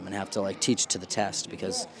less freedom and have to, like, teach to the test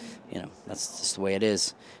because, that's just the way it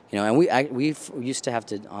is. And we used to have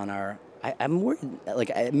to, on our... I'm worried,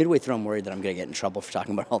 like, midway through I'm worried that I'm going to get in trouble for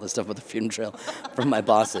talking about all this stuff with the Freedom Trail from my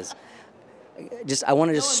bosses. I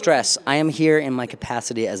want to stress, I am here in my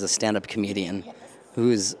capacity as a stand-up comedian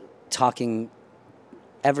who's talking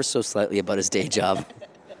ever so slightly about his day job.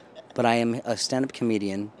 But I am a stand-up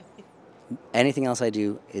comedian. Anything else I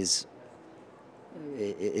do is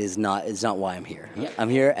not why I'm here. I'm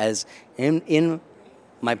here as in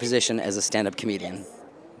my position as a stand-up comedian,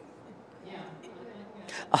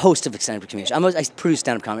 a host of stand-up comedian. I produce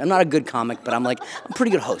stand-up comedy. I'm not a good comic, but I'm a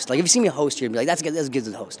pretty good host. Like if you see me host, you'd be like, that's good as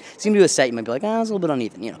a host. See me do a set, you might be like, it's a little bit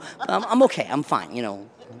uneven. I'm okay. I'm fine.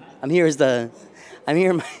 I'm here as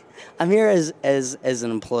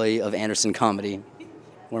an employee of Anderson Comedy,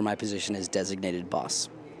 where my position is designated boss.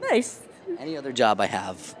 Nice. Any other job I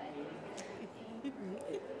have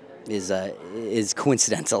is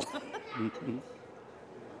coincidental.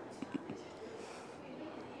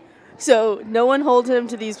 So no one holds him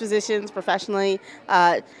to these positions professionally.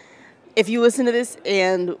 if you listen to this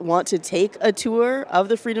and want to take a tour of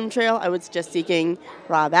the Freedom Trail, I would suggest seeking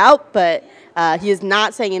Rob out. But he is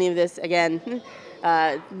not saying any of this. Again,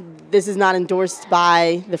 this is not endorsed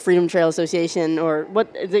by the Freedom Trail Association, or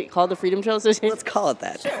what is it called, the Freedom Trail Association? Let's call it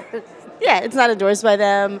that. Yeah, it's not endorsed by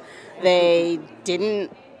them. They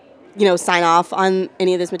didn't, sign off on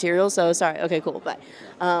any of this material. So sorry. Okay, cool. But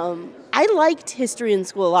I liked history in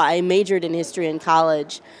school a lot. I majored in history in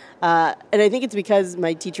college. And I think it's because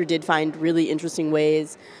my teacher did find really interesting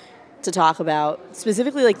ways to talk about,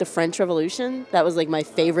 specifically like the French Revolution. That was like my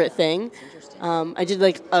favorite thing. I did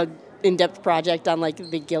like a in-depth project on like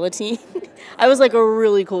the guillotine. I was like a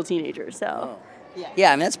really cool teenager. So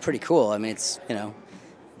yeah, I mean that's pretty cool. I mean it's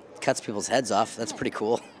cuts people's heads off. That's pretty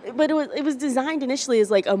cool. But it was designed initially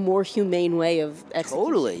as like a more humane way of execution.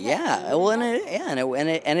 Totally, yeah. Well, and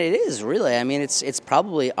it is really. I mean, it's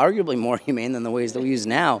probably arguably more humane than the ways that we use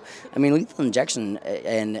now. I mean, lethal injection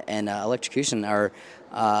and electrocution are,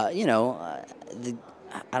 I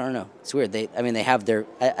don't know. It's weird. They have their.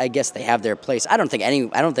 I guess they have their place. I don't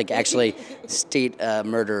think actually state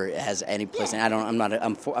murder has any place. And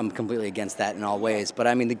I'm completely against that in all ways. But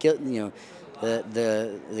I mean, the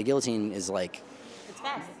guillotine is like. It's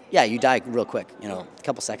fast. Yeah, you die real quick. A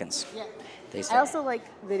couple seconds. Yeah. They say. I also like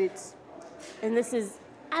that it's, and this is,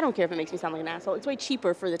 I don't care if it makes me sound like an asshole. It's way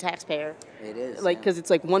cheaper for the taxpayer. It is. Like, because it's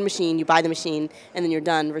like one machine, you buy the machine, and then you're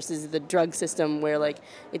done, versus the drug system where, like,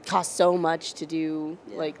 it costs so much to do,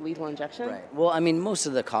 like, lethal injection. Right. Well, I mean, most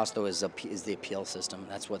of the cost, though, is the appeal system.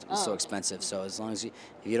 That's what's so expensive. So as long as if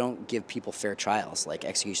you don't give people fair trials, like,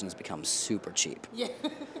 executions become super cheap. Yeah.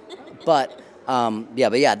 But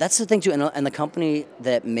that's the thing, too. And the company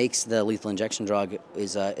that makes the lethal injection drug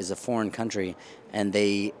is a foreign country, and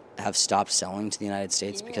they have stopped selling to the United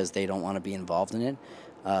States because they don't want to be involved in it.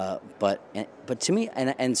 But to me,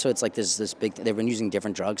 and so it's like there's this big. They've been using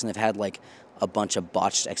different drugs, and they've had like a bunch of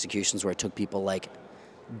botched executions where it took people like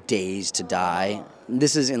days to die.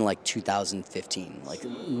 This is in like 2015, like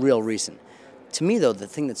real recent. To me, though, the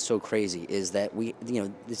thing that's so crazy is that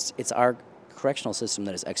it's our correctional system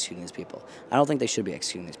that is executing these people. I don't think they should be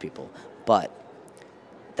executing these people, but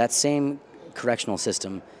that same correctional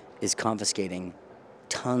system is confiscating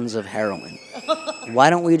tons of heroin.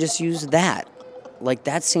 Why don't we just use that? Like,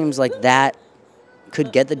 that seems like that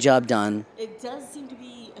could get the job done. It does seem to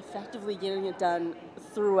be effectively getting it done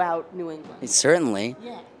throughout New England. Certainly.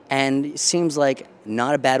 Yeah. And it seems like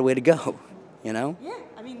not a bad way to go, Yeah,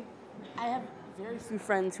 I mean, I have very few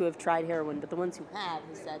friends who have tried heroin, but the ones who have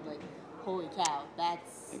said, like, holy cow,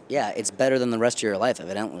 that's... Yeah, it's better than the rest of your life,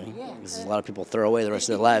 evidently. Yeah. Because a lot of people throw away the rest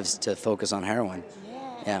of their lives to focus on heroin.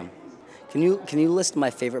 Yeah. Can you list my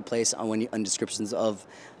favorite place on descriptions of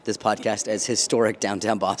this podcast as historic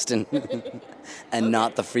downtown Boston and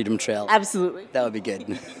not the Freedom Trail? Absolutely. That would be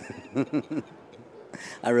good.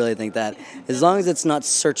 I really think that. As long as it's not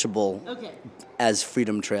searchable as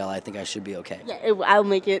Freedom Trail, I think I should be okay. Yeah, I'll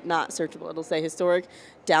make it not searchable. It'll say historic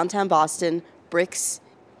downtown Boston, bricks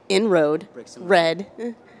in road, red.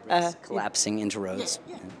 Bricks collapsing into roads.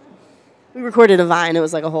 Yeah. We recorded a Vine. It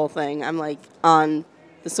was like a whole thing. I'm like on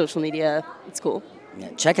the social media. It's cool. Yeah,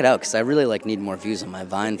 check it out because I really need more views on my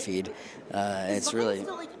Vine feed. It's really.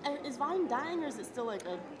 Still, is Vine dying, or is it still like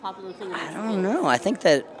a popular thing? I don't know. I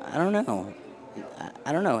don't know.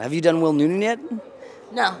 I don't know. Have you done Will Noonan yet?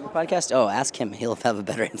 No. Podcast? Oh, ask him. He'll have a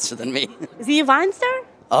better answer than me. Is he a Vine star?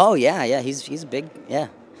 Oh yeah. He's big. Yeah,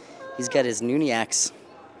 he's got his Nooniacs.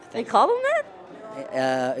 They call him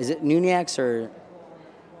that? Is it Nooniacs or?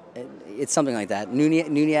 It's something like that.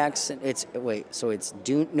 Nooniacs.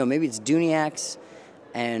 Maybe it's Dooniacs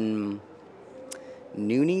and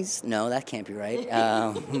Noonies. No, that can't be right.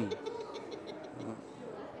 I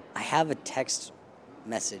have a text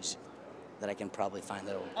message that I can probably find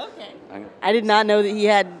that. Okay. I did not know that he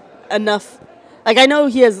had enough. Like, I know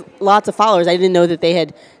he has lots of followers. I didn't know that they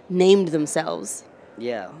had named themselves.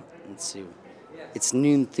 Yeah. Let's see. It's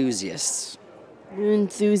Noonthusiasts.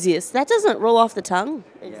 Enthusiast. That doesn't roll off the tongue.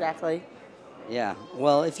 Exactly. Yeah.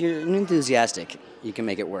 Well, if you're enthusiastic, you can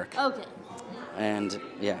make it work. Okay. And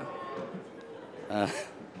yeah. All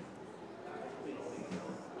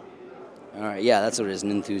right. Yeah, that's what it is.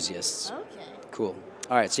 Enthusiasts. Okay. Cool.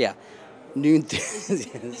 All right. So yeah,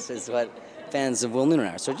 Noonthusiasts is what fans of Will Noonan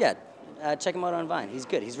are. So yeah, check him out on Vine. He's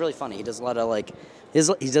good. He's really funny. He does a lot of he's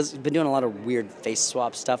been doing a lot of weird face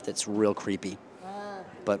swap stuff that's real creepy,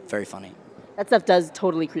 but very funny. That stuff does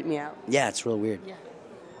totally creep me out. Yeah, it's real weird. Yeah.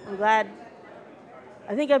 I'm glad.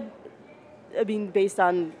 I think I mean, based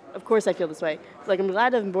on, of course I feel this way. Like, I'm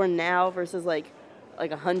glad I'm born now versus like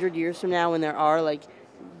 100 years from now when there are like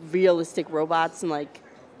realistic robots and like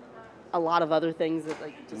a lot of other things that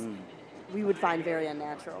like just we would find very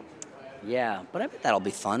unnatural. Yeah, but I bet that'll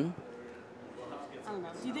be fun. I don't know.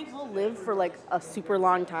 Do you think we'll live for like a super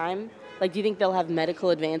long time? Like, do you think they'll have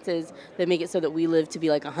medical advances that make it so that we live to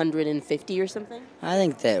be like 150 or something? I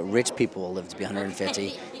think that rich people will live to be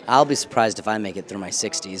 150. I'll be surprised if I make it through my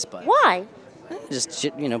 60s, but Why? just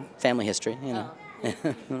family history, I was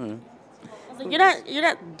like, you're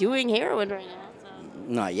not doing heroin right now. So.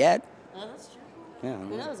 Not yet. Oh, that's true. Yeah,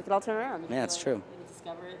 Who knows? It could all turn around. Yeah, it's true. You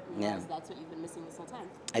discover it. And Yeah. that's what you've been missing this whole time.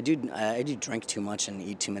 I do drink too much and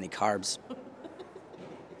eat too many carbs.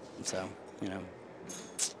 So,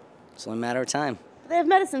 it's only a matter of time. But they have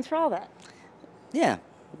medicines for all that. Yeah,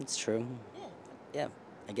 it's true. Yeah,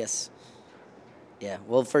 I guess. Yeah,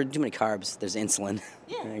 well, for too many carbs, there's insulin,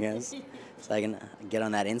 I guess. So I can get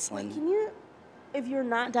on that insulin. Can you, if you're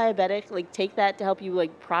not diabetic, like take that to help you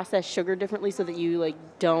like process sugar differently so that you like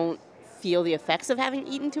don't feel the effects of having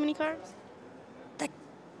eaten too many carbs? That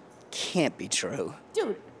can't be true.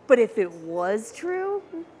 Dude, but if it was true,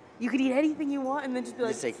 you could eat anything you want and then just be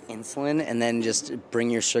like... Just take insulin and then just bring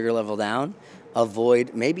your sugar level down.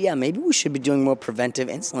 Maybe we should be doing more preventive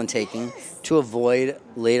insulin taking to avoid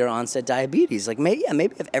later onset diabetes. Like maybe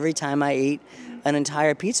if every time I ate an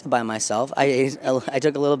entire pizza by myself, I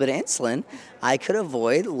took a little bit of insulin, I could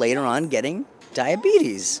avoid later on getting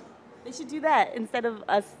diabetes. They should do that instead of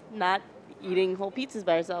us not eating whole pizzas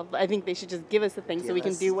by ourselves. I think they should just give us the thing so we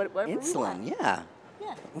can do whatever we want. Insulin, yeah.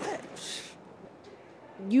 Yeah. What?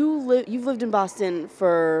 You've lived in Boston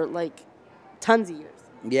for like tons of years.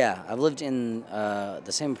 Yeah, I've lived in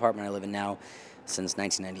the same apartment I live in now since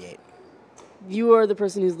 1998. You are the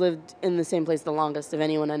person who's lived in the same place the longest of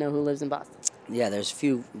anyone I know who lives in Boston. Yeah, there's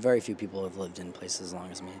very few people who have lived in places as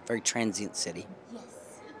long as me. Very transient city.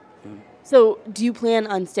 Yes. So, do you plan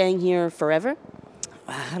on staying here forever?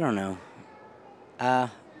 I don't know.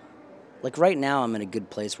 Like right now, I'm in a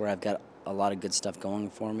good place where I've got a lot of good stuff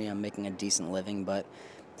going for me. I'm making a decent living, but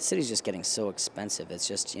the city's just getting so expensive. It's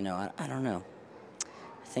just, I don't know.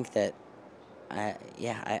 I think that, I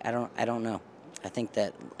don't know. I think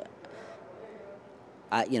that,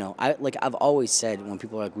 I've always said when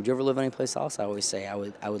people are like, would you ever live anyplace else? I always say I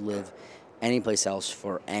would live any place else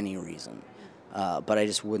for any reason, but I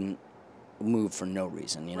just wouldn't move for no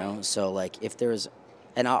reason, Right. So like if there's,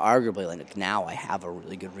 and arguably like now I have a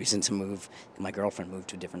really good reason to move. My girlfriend moved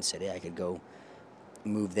to a different city. I could go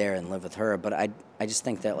move there and live with her, but I just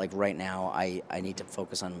think that like right now I need to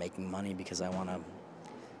focus on making money because I want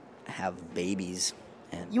to have babies.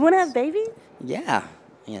 And You want to have babies? yeah,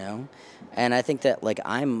 and I think that like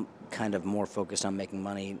I'm kind of more focused on making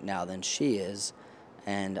money now than she is,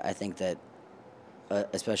 and I think that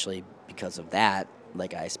especially because of that,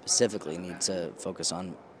 like I specifically need to focus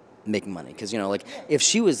on making money because like if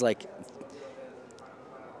she was like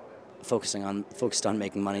focused on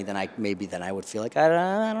making money, then I would feel like I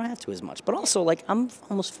don't have to as much. But also like I'm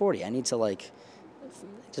almost 40. I need to like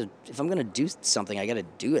if I'm gonna do something, I gotta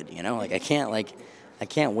do it. Like I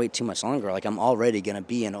can't wait too much longer. Like I'm already gonna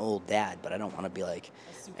be an old dad, but I don't want to be like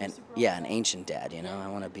an ancient dad. I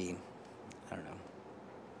want to be, I don't know.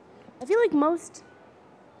 I feel like most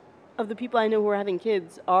of the people I know who are having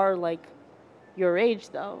kids are like your age,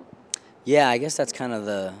 though. Yeah, I guess that's kind of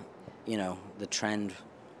the trend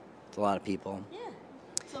with a lot of people. Yeah.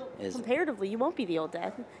 So comparatively, you won't be the old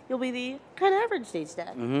dad. You'll be the kind of average stage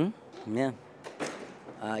dad. Mm-hmm. Yeah.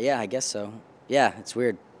 Yeah, I guess so. Yeah, it's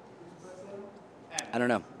weird. I don't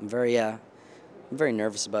know. I'm very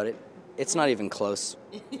nervous about it. It's not even close.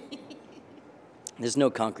 There's no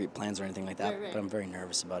concrete plans or anything like that, Right. but I'm very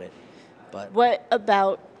nervous about it. But What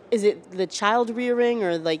about, is it the child rearing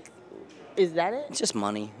or like, is that it? it's just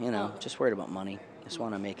money, just worried about money. Just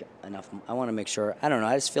want to make enough. I want to make sure. I don't know.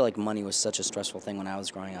 I just feel like money was such a stressful thing when I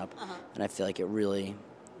was growing up, and I feel like it really,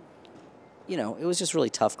 it was just really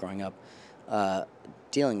tough growing up,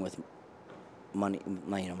 dealing with money.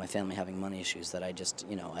 My family having money issues that I just,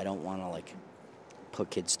 I don't want to like put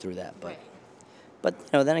kids through that. But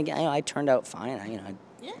then again, I turned out fine.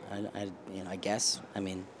 I guess. I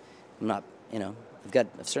mean, I'm not.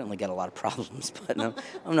 I've certainly got a lot of problems, but no,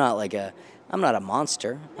 I'm not a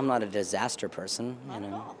monster. I'm not a disaster person,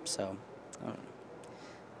 So, I don't know.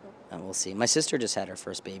 And we'll see. My sister just had her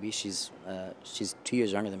first baby. She's 2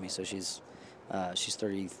 years younger than me, so she's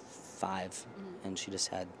 35, and she just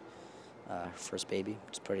had her first baby,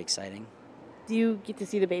 which is pretty exciting. Do you get to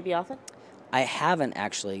see the baby often? I haven't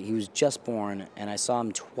actually. He was just born, and I saw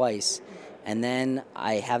him twice, and then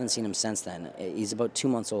I haven't seen him since then. He's about 2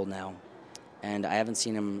 months old now. And I haven't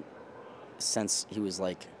seen him since he was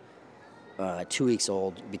like 2 weeks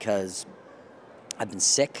old because I've been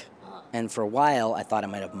sick. And for a while, I thought I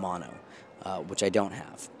might have mono, which I don't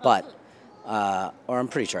have. But or I'm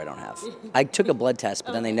pretty sure I don't have. I took a blood test,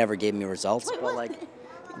 but then they never gave me results.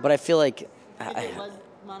 But I feel like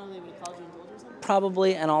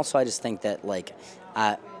probably, and also I just think that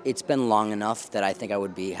it's been long enough that I think I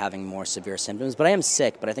would be having more severe symptoms. But I am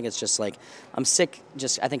sick. But I think it's just like I'm sick.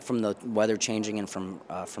 Just I think from the weather changing and from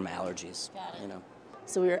allergies. You know.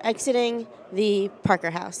 So we are exiting the Parker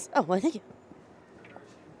House. Oh, well, thank you.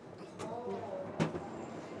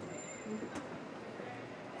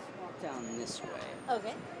 Walk down this way.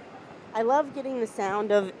 Okay. I love getting the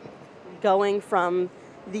sound of going from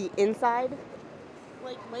the inside,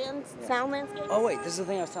 sound landscape. Oh wait, this is the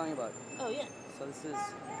thing I was telling you about. Oh yeah. So this is.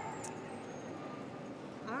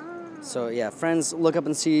 So yeah, friends, look up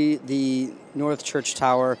and see the North Church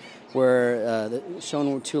Tower, where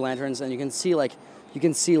shown with 2 lanterns, and you can see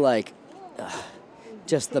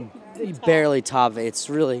just the barely top of it. It's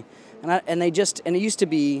really, and it used to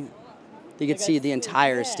be, you could see the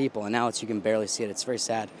entire steeple, and now you can barely see it. It's very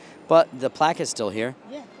sad, but the plaque is still here.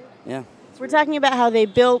 Yeah. Yeah. We're talking about how they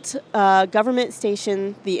built a government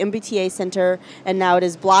station, the MBTA Center, and now it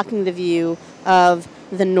is blocking the view of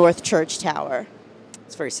the North Church Tower.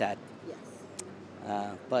 It's very sad. Yes.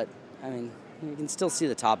 But, I mean, you can still see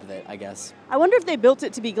the top of it, I guess. I wonder if they built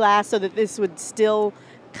it to be glass so that this would still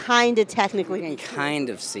kind of technically You can kind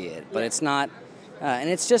of see it, but it's not... and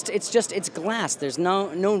it's glass. There's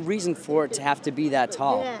no reason for it to have to be that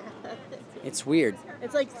tall. Yeah. It's weird.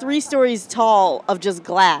 It's like 3 stories tall of just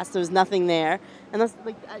glass. There's nothing there. And that's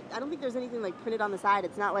I don't think there's anything printed on the side.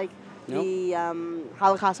 It's not like the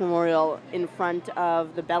Holocaust Memorial in front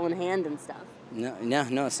of the Bell in Hand and stuff. No,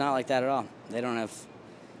 it's not like that at all. They don't have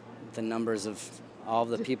the numbers of all of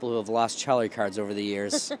the people who have lost Charlie cards over the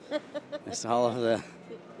years. It's all of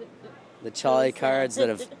the Charlie cards that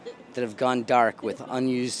have gone dark with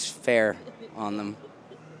unused fare on them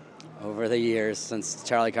over the years since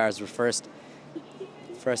Charlie cards were first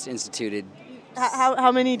instituted.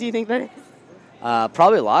 How many do you think that is?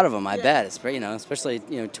 Probably a lot of them, I bet. It's especially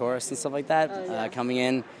tourists and stuff like that coming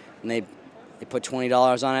in, and they put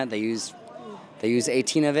 $20 on it. They use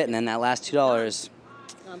 18 of it, and then that last $2.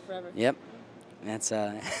 Gone forever. Yep, that's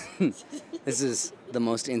this is the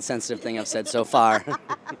most insensitive thing I've said so far.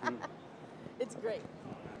 It's great.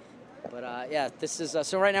 But this is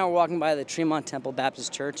so. Right now we're walking by the Tremont Temple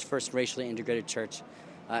Baptist Church, first racially integrated church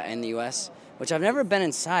in the U.S., which I've never been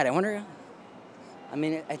inside. I wonder. I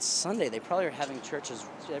mean, it's Sunday. They probably are having church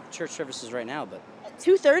services right now, but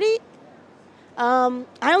 2:30.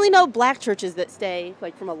 I only know black churches that stay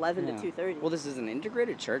from 11 to 2:30. Well, this is an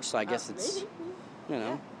integrated church, so I guess it's maybe.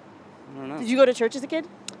 I don't know. Did you go to church as a kid?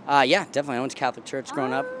 Yeah, definitely. I went to Catholic church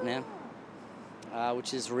growing up. Yeah,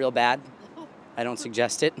 which is real bad. I don't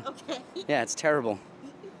suggest it. Okay. Yeah, it's terrible.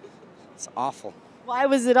 It's awful. Why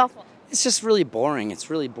was it awful? It's just really boring. It's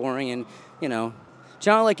really boring, and do you know,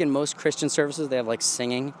 in most Christian services they have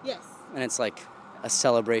singing. Yes. And it's like a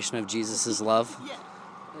celebration of Jesus' love. Yeah.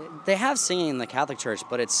 They have singing in the Catholic Church,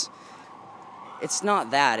 but it's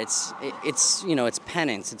not that. It's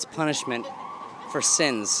penance. It's punishment for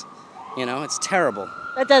sins. It's terrible.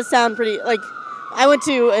 That does sound pretty I went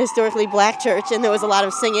to a historically black church and there was a lot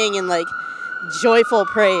of singing and joyful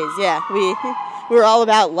praise. Yeah, we were all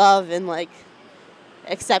about love and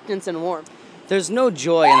acceptance and warmth. There's no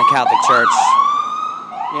joy in the Catholic Church.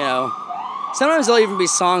 Sometimes there'll even be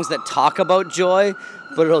songs that talk about joy,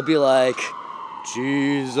 but it'll be like,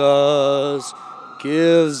 Jesus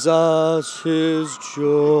gives us his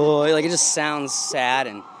joy. It just sounds sad,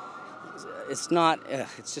 and it's not,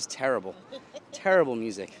 it's just terrible. Terrible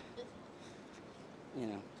music.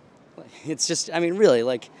 It's just,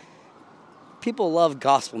 really, people love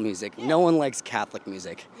gospel music. No one likes Catholic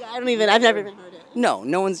music. Yeah, I've never even heard it. No,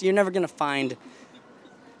 you're never going to find,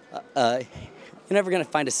 a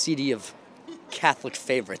CD of Catholic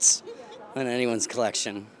favorites in anyone's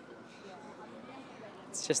collection.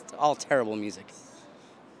 It's just all terrible music.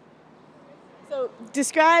 So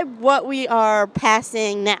describe what we are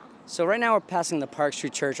passing now. So right now we're passing the Park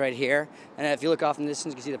Street Church right here. And if you look off in the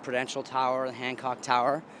distance, you can see the Prudential Tower, the Hancock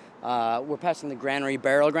Tower. We're passing the Granary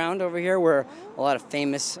Burial Ground over here where a lot of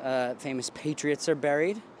famous patriots are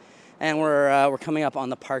buried. And we're coming up on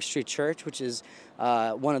the Park Street Church, which is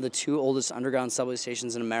one of the 2 oldest underground subway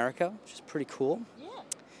stations in America, which is pretty cool.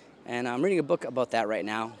 And I'm reading a book about that right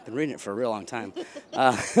now. I've been reading it for a real long time.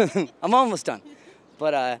 I'm almost done.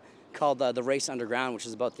 But called The Race Underground, which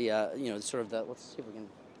is about the, let's see if we can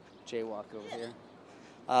jaywalk over here.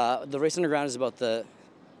 The Race Underground is about the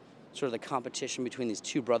competition between these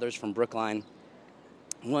 2 brothers from Brookline,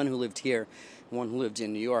 one who lived here and one who lived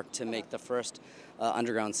in New York, to make the first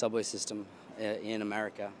underground subway system in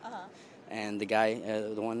America. Uh-huh. and the guy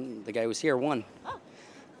who was here won. Oh.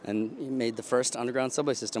 And he made the first underground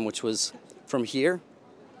subway system, which was from here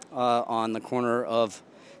on the corner of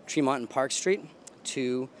Tremont and Park Street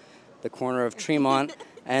to the corner of Tremont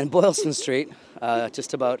and Boylston Street,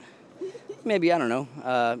 just about maybe, I don't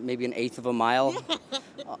know, maybe an eighth of a mile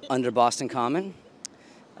under Boston Common.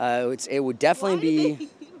 It would definitely be...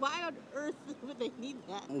 Why on earth would they need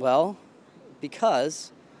that? Well,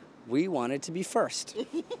 because we wanted to be first.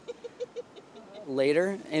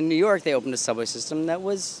 Later, in New York, they opened a subway system that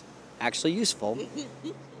was actually useful,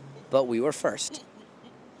 but we were first.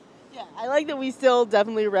 Yeah, I like that we still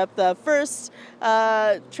definitely rep the first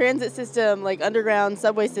transit system, like underground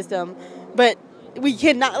subway system, but we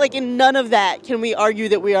cannot, like in none of that can we argue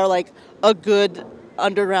that we are like a good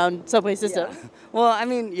underground subway system. Yeah. Well, I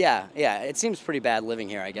mean, yeah, it seems pretty bad living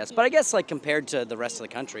here, I guess. But I guess, like, compared to the rest of the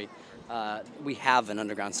country, we have an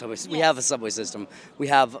underground subway system. Yes. We have a subway system. We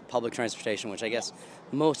have public transportation, which I guess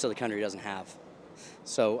most of the country doesn't have.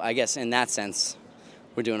 So I guess in that sense,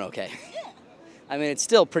 we're doing okay. Yeah. I mean, it's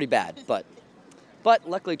still pretty bad, but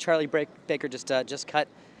luckily Charlie Baker just cut,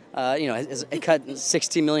 cut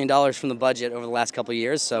 $60 million from the budget over the last couple of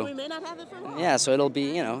years. So we may not have it for long. Yeah, so it'll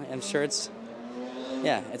be, I'm sure it's.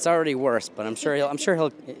 Yeah, it's already worse, but I'm sure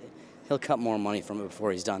he'll cut more money from it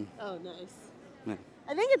before he's done. Oh, nice. Yeah.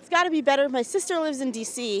 I think it's got to be better. My sister lives in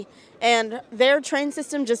D.C., and their train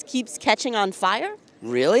system just keeps catching on fire.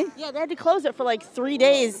 Really? Yeah, they had to close it for like 3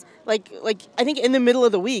 days, like I think in the middle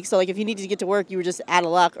of the week. So like if you needed to get to work, you were just out of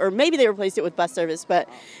luck. Or maybe they replaced it with bus service, but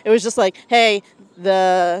it was just like, hey,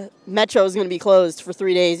 the metro is going to be closed for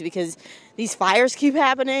 3 days because these fires keep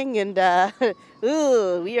happening, and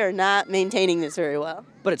we are not maintaining this very well.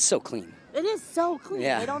 But it's so clean. It is so clean.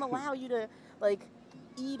 Yeah. They don't allow you to like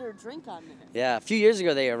eat or drink on there. Yeah, a few years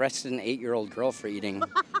ago they arrested an 8-year-old girl for eating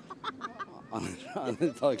on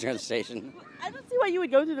the public transportation. I don't see why you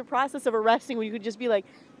would go through the process of arresting when you could just be like,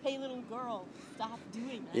 hey, little girl, stop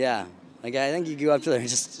doing that. Yeah. Like, I think you go up to her and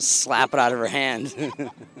just slap it out of her hand.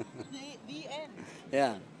 The end.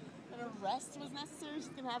 Yeah. An arrest was necessary? She's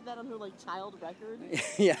going to have that on her, like, child record?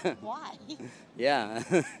 Yeah. Why? Yeah.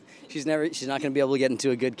 She's not going to be able to get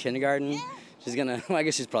into a good kindergarten. Yeah. She's going to, well, I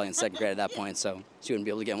guess she's probably in second grade at that point, so she wouldn't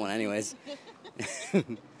be able to get one anyways. True.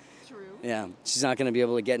 Yeah. She's not going to be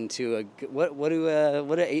able to get into a, what do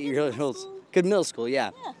 8-year-olds? Good middle school, yeah.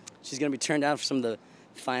 She's going to be turned down for some of the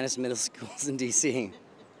finest middle schools in D.C.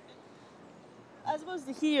 As opposed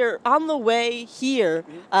to here, on the way here,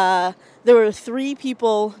 there were 3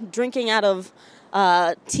 people drinking out of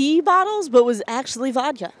tea bottles, but was actually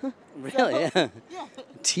vodka. Really? So, yeah.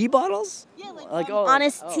 Tea bottles? Yeah, like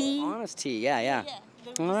Honest Tea. Honest Tea, yeah.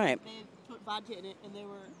 All right. They put vodka in it, and they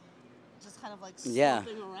were just kind of like Yeah.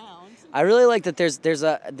 slurping around. I really like that. There's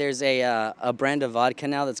a brand of vodka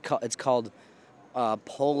now that's called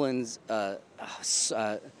Poland's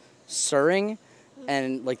Suring,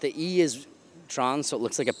 and like the E is drawn so it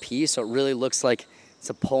looks like a P, so it really looks like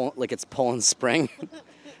it's Poland Spring,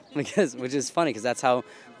 which is funny because that's how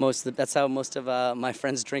most of my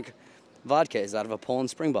friends drink vodka, is out of a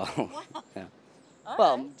Poland Spring bottle. Wow. Yeah. All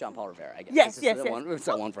Well, right. John Paul Rivera, I guess. Yes. It's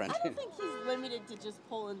that one friend. I don't think he's limited to just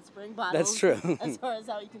Poland Spring bottles. That's true. As far as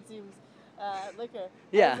how he consumes liquor.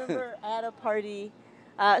 Yeah. I remember at a party.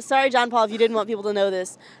 Sorry, John Paul, if you didn't want people to know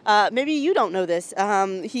this. Maybe you don't know this.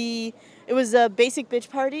 It was a basic bitch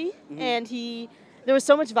party, and there was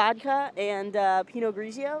so much vodka and Pinot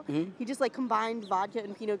Grigio. He just like combined vodka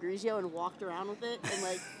and Pinot Grigio and walked around with it, and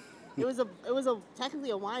like it was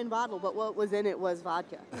technically a wine bottle, but what was in it was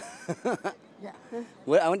vodka.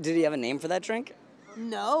 Yeah. Did he have a name for that drink?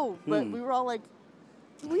 No, but we were all like,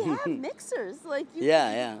 we have mixers, like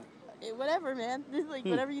Yeah. whatever, man. Like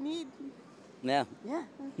whatever you need. Yeah. Yeah.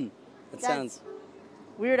 That sounds.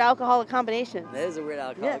 Weird alcoholic combination. That is a weird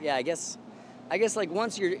alcohol. Yeah. Yeah, I guess like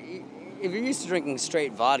if you're used to drinking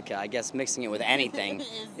straight vodka, I guess mixing it with anything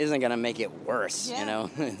isn't gonna make it worse. Yeah. You know,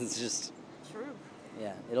 it's just. True.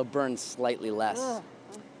 Yeah, it'll burn slightly less. Ugh.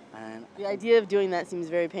 And The idea of doing that seems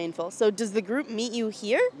very painful. So does the group meet you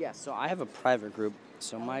here? yeah, so I have a private group.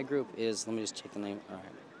 So my group is. Let me just check the name. All right,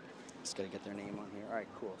 just gotta get their name on here. All right,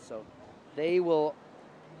 cool. So they will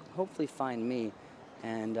hopefully find me.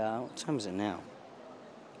 And what time is it now?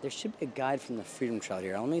 There should be a guide from the Freedom Trail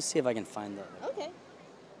here. Let me see if I can find the. Okay.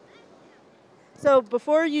 So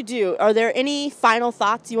before you do, are there any final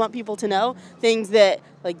thoughts you want people to know? Things that,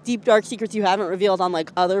 like, deep, dark secrets you haven't revealed on, like,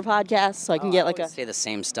 other podcasts? So I can get, like, I say the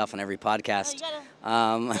same stuff on every podcast.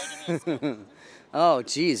 Oh, Oh,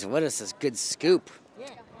 geez, what is this good scoop?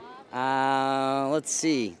 Yeah. Let's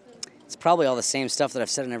see. It's probably all the same stuff that I've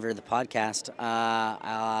said on every other podcast.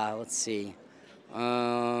 Let's see.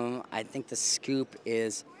 I think the scoop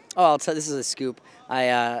is. Oh, I'll tell. This is a scoop. I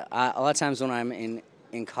a lot of times when I'm in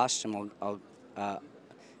costume, I'll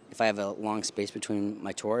if I have a long space between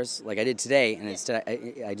my tours, like I did today, and instead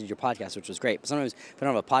I did your podcast, which was great. But sometimes if I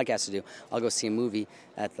don't have a podcast to do, I'll go see a movie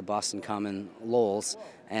at the Boston Common Lowell's,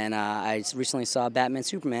 and I recently saw Batman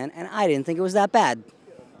Superman, and I didn't think it was that bad.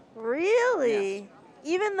 Really? Yeah.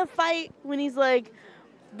 Even the fight when he's like,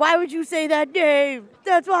 "Why would you say that name?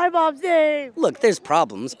 That's my mom's name." Look, there's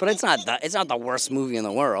problems, but it's not the worst movie in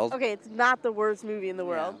the world. Okay, it's not the worst movie in the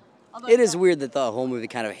world. It is weird that the whole movie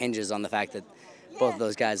kind of hinges on the fact that both of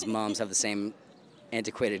those guys' moms have the same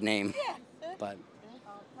antiquated name. But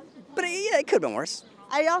yeah, it could have been worse.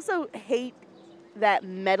 I also hate that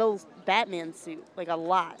metal Batman suit, like, a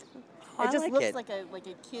lot. Oh, It just like looks it. like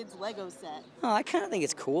a kid's Lego set. Oh, I kind of think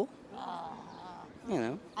it's cool. You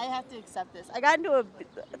know. I have to accept this. I got into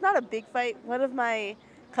not a big fight. One of my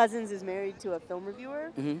cousins is married to a film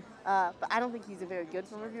reviewer, but I don't think he's a very good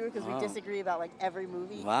film reviewer because we disagree about like every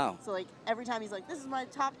movie. Wow. So like every time he's like, "This is my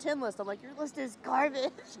top 10 list," I'm like, "Your list is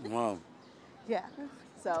garbage." Whoa. Yeah.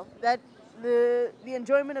 So that the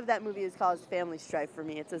enjoyment of that movie has caused family strife for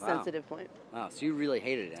me. It's a sensitive point. Wow. So you really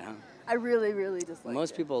hated it, huh? I really, really disliked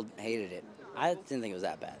Most it. people hated it. I didn't think it was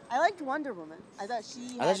that bad. I liked Wonder Woman. I thought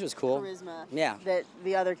she thought had she was cool. charisma Yeah. that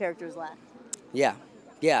the other characters lacked. Yeah,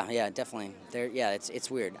 definitely.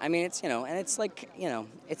 It's weird. I mean, it's and it's like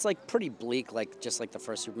it's like pretty bleak, like just like the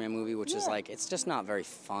first Superman movie, which is like it's just not very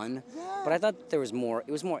fun. Yeah. But I thought there was more.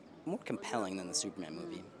 It was more compelling than the Superman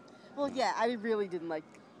movie. Well, yeah, I really didn't like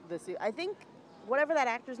the suit. I think whatever that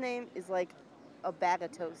actor's name is like a bag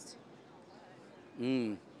of toast.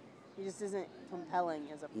 He just isn't compelling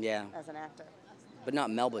as an actor. But not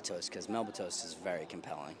Melba Toast, because Melba Toast is very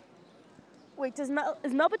compelling. Wait, is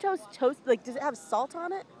Melba toast like? Does it have salt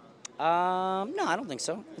on it? No, I don't think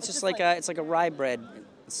so. It's just like it's like a rye bread,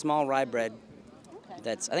 small rye bread.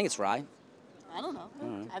 Okay. I think it's rye. I don't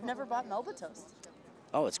know. I've never bought Melba toast.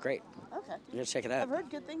 Oh, it's great. Okay. You gotta check it out. I've heard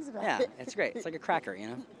good things about Yeah, it. it's great. It's like a cracker,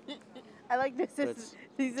 I like this. it's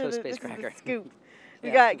These are toast-based this is cracker. the scoop. We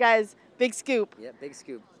Yeah. got guys. Big scoop. Yeah, big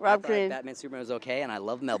scoop. Rob I thought Crane. Batman Superman was okay, and I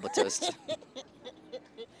love Melba Toast.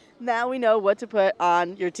 Now we know what to put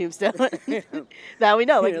on your tombstone. Now we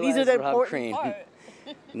know. Like Here these are lies the Rob important Crane. part.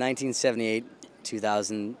 1978,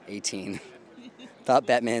 2018. Thought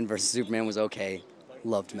Batman versus Superman was okay.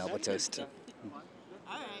 Loved Melba Toast.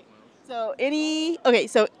 All right.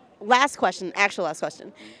 So last question, actual last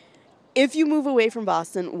question. If you move away from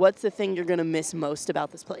Boston, what's the thing you're gonna miss most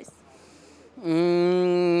about this place?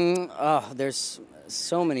 There's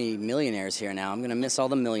so many millionaires here now. I'm gonna miss all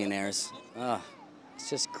the millionaires. It's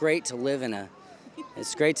just great to live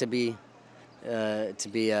it's great to be an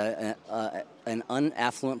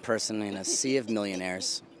unaffluent person in a sea of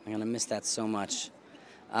millionaires. I'm gonna miss that so much.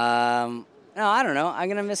 No, I don't know. I'm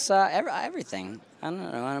gonna miss everything. I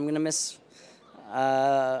don't know. I'm gonna miss.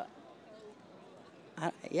 I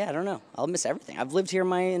don't know. I'll miss everything. I've lived here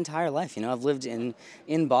my entire life. I've lived in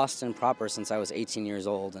Boston proper since I was 18 years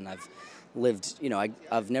old, and I've lived.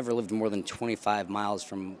 I've never lived more than 25 miles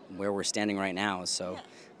from where we're standing right now. So,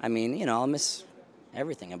 I mean, I'll miss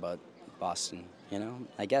everything about Boston.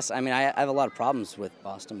 I guess. I mean, I have a lot of problems with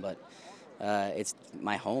Boston, but it's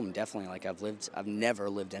my home definitely. Like I've never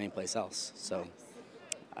lived anyplace else. So,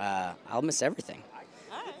 I'll miss everything.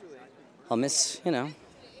 I'll miss, good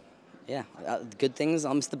things.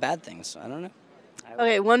 I'll miss the bad things. I don't know.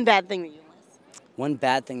 Okay, one bad thing that you miss. One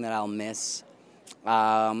bad thing that I'll miss.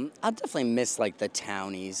 I'll definitely miss like the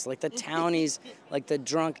townies, like the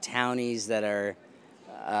drunk townies that are.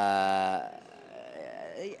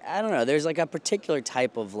 I don't know. There's like a particular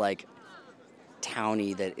type of like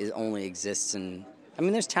townie that only exists in. I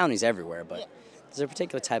mean, there's townies everywhere, but there's a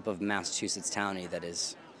particular type of Massachusetts townie that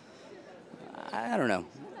is. I don't know.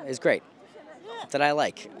 Is great. That I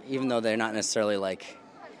like, even though they're not necessarily like.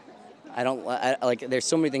 I like. There's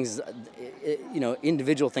so many things,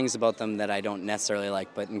 individual things about them that I don't necessarily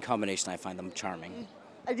like, but in combination, I find them charming.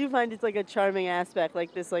 I do find it's like a charming aspect,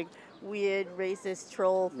 like this like weird racist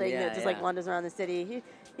troll thing that just like Yeah. wanders around the city.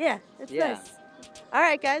 Yeah, it's Yeah. nice. All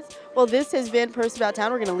right, guys. Well, this has been Purse About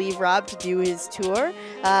Town. We're gonna leave Rob to do his tour.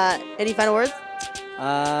 Any final words?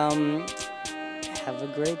 Have a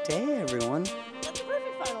great day, everyone. That's a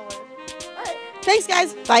perfect final word. All right. Thanks,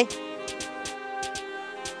 guys. Bye.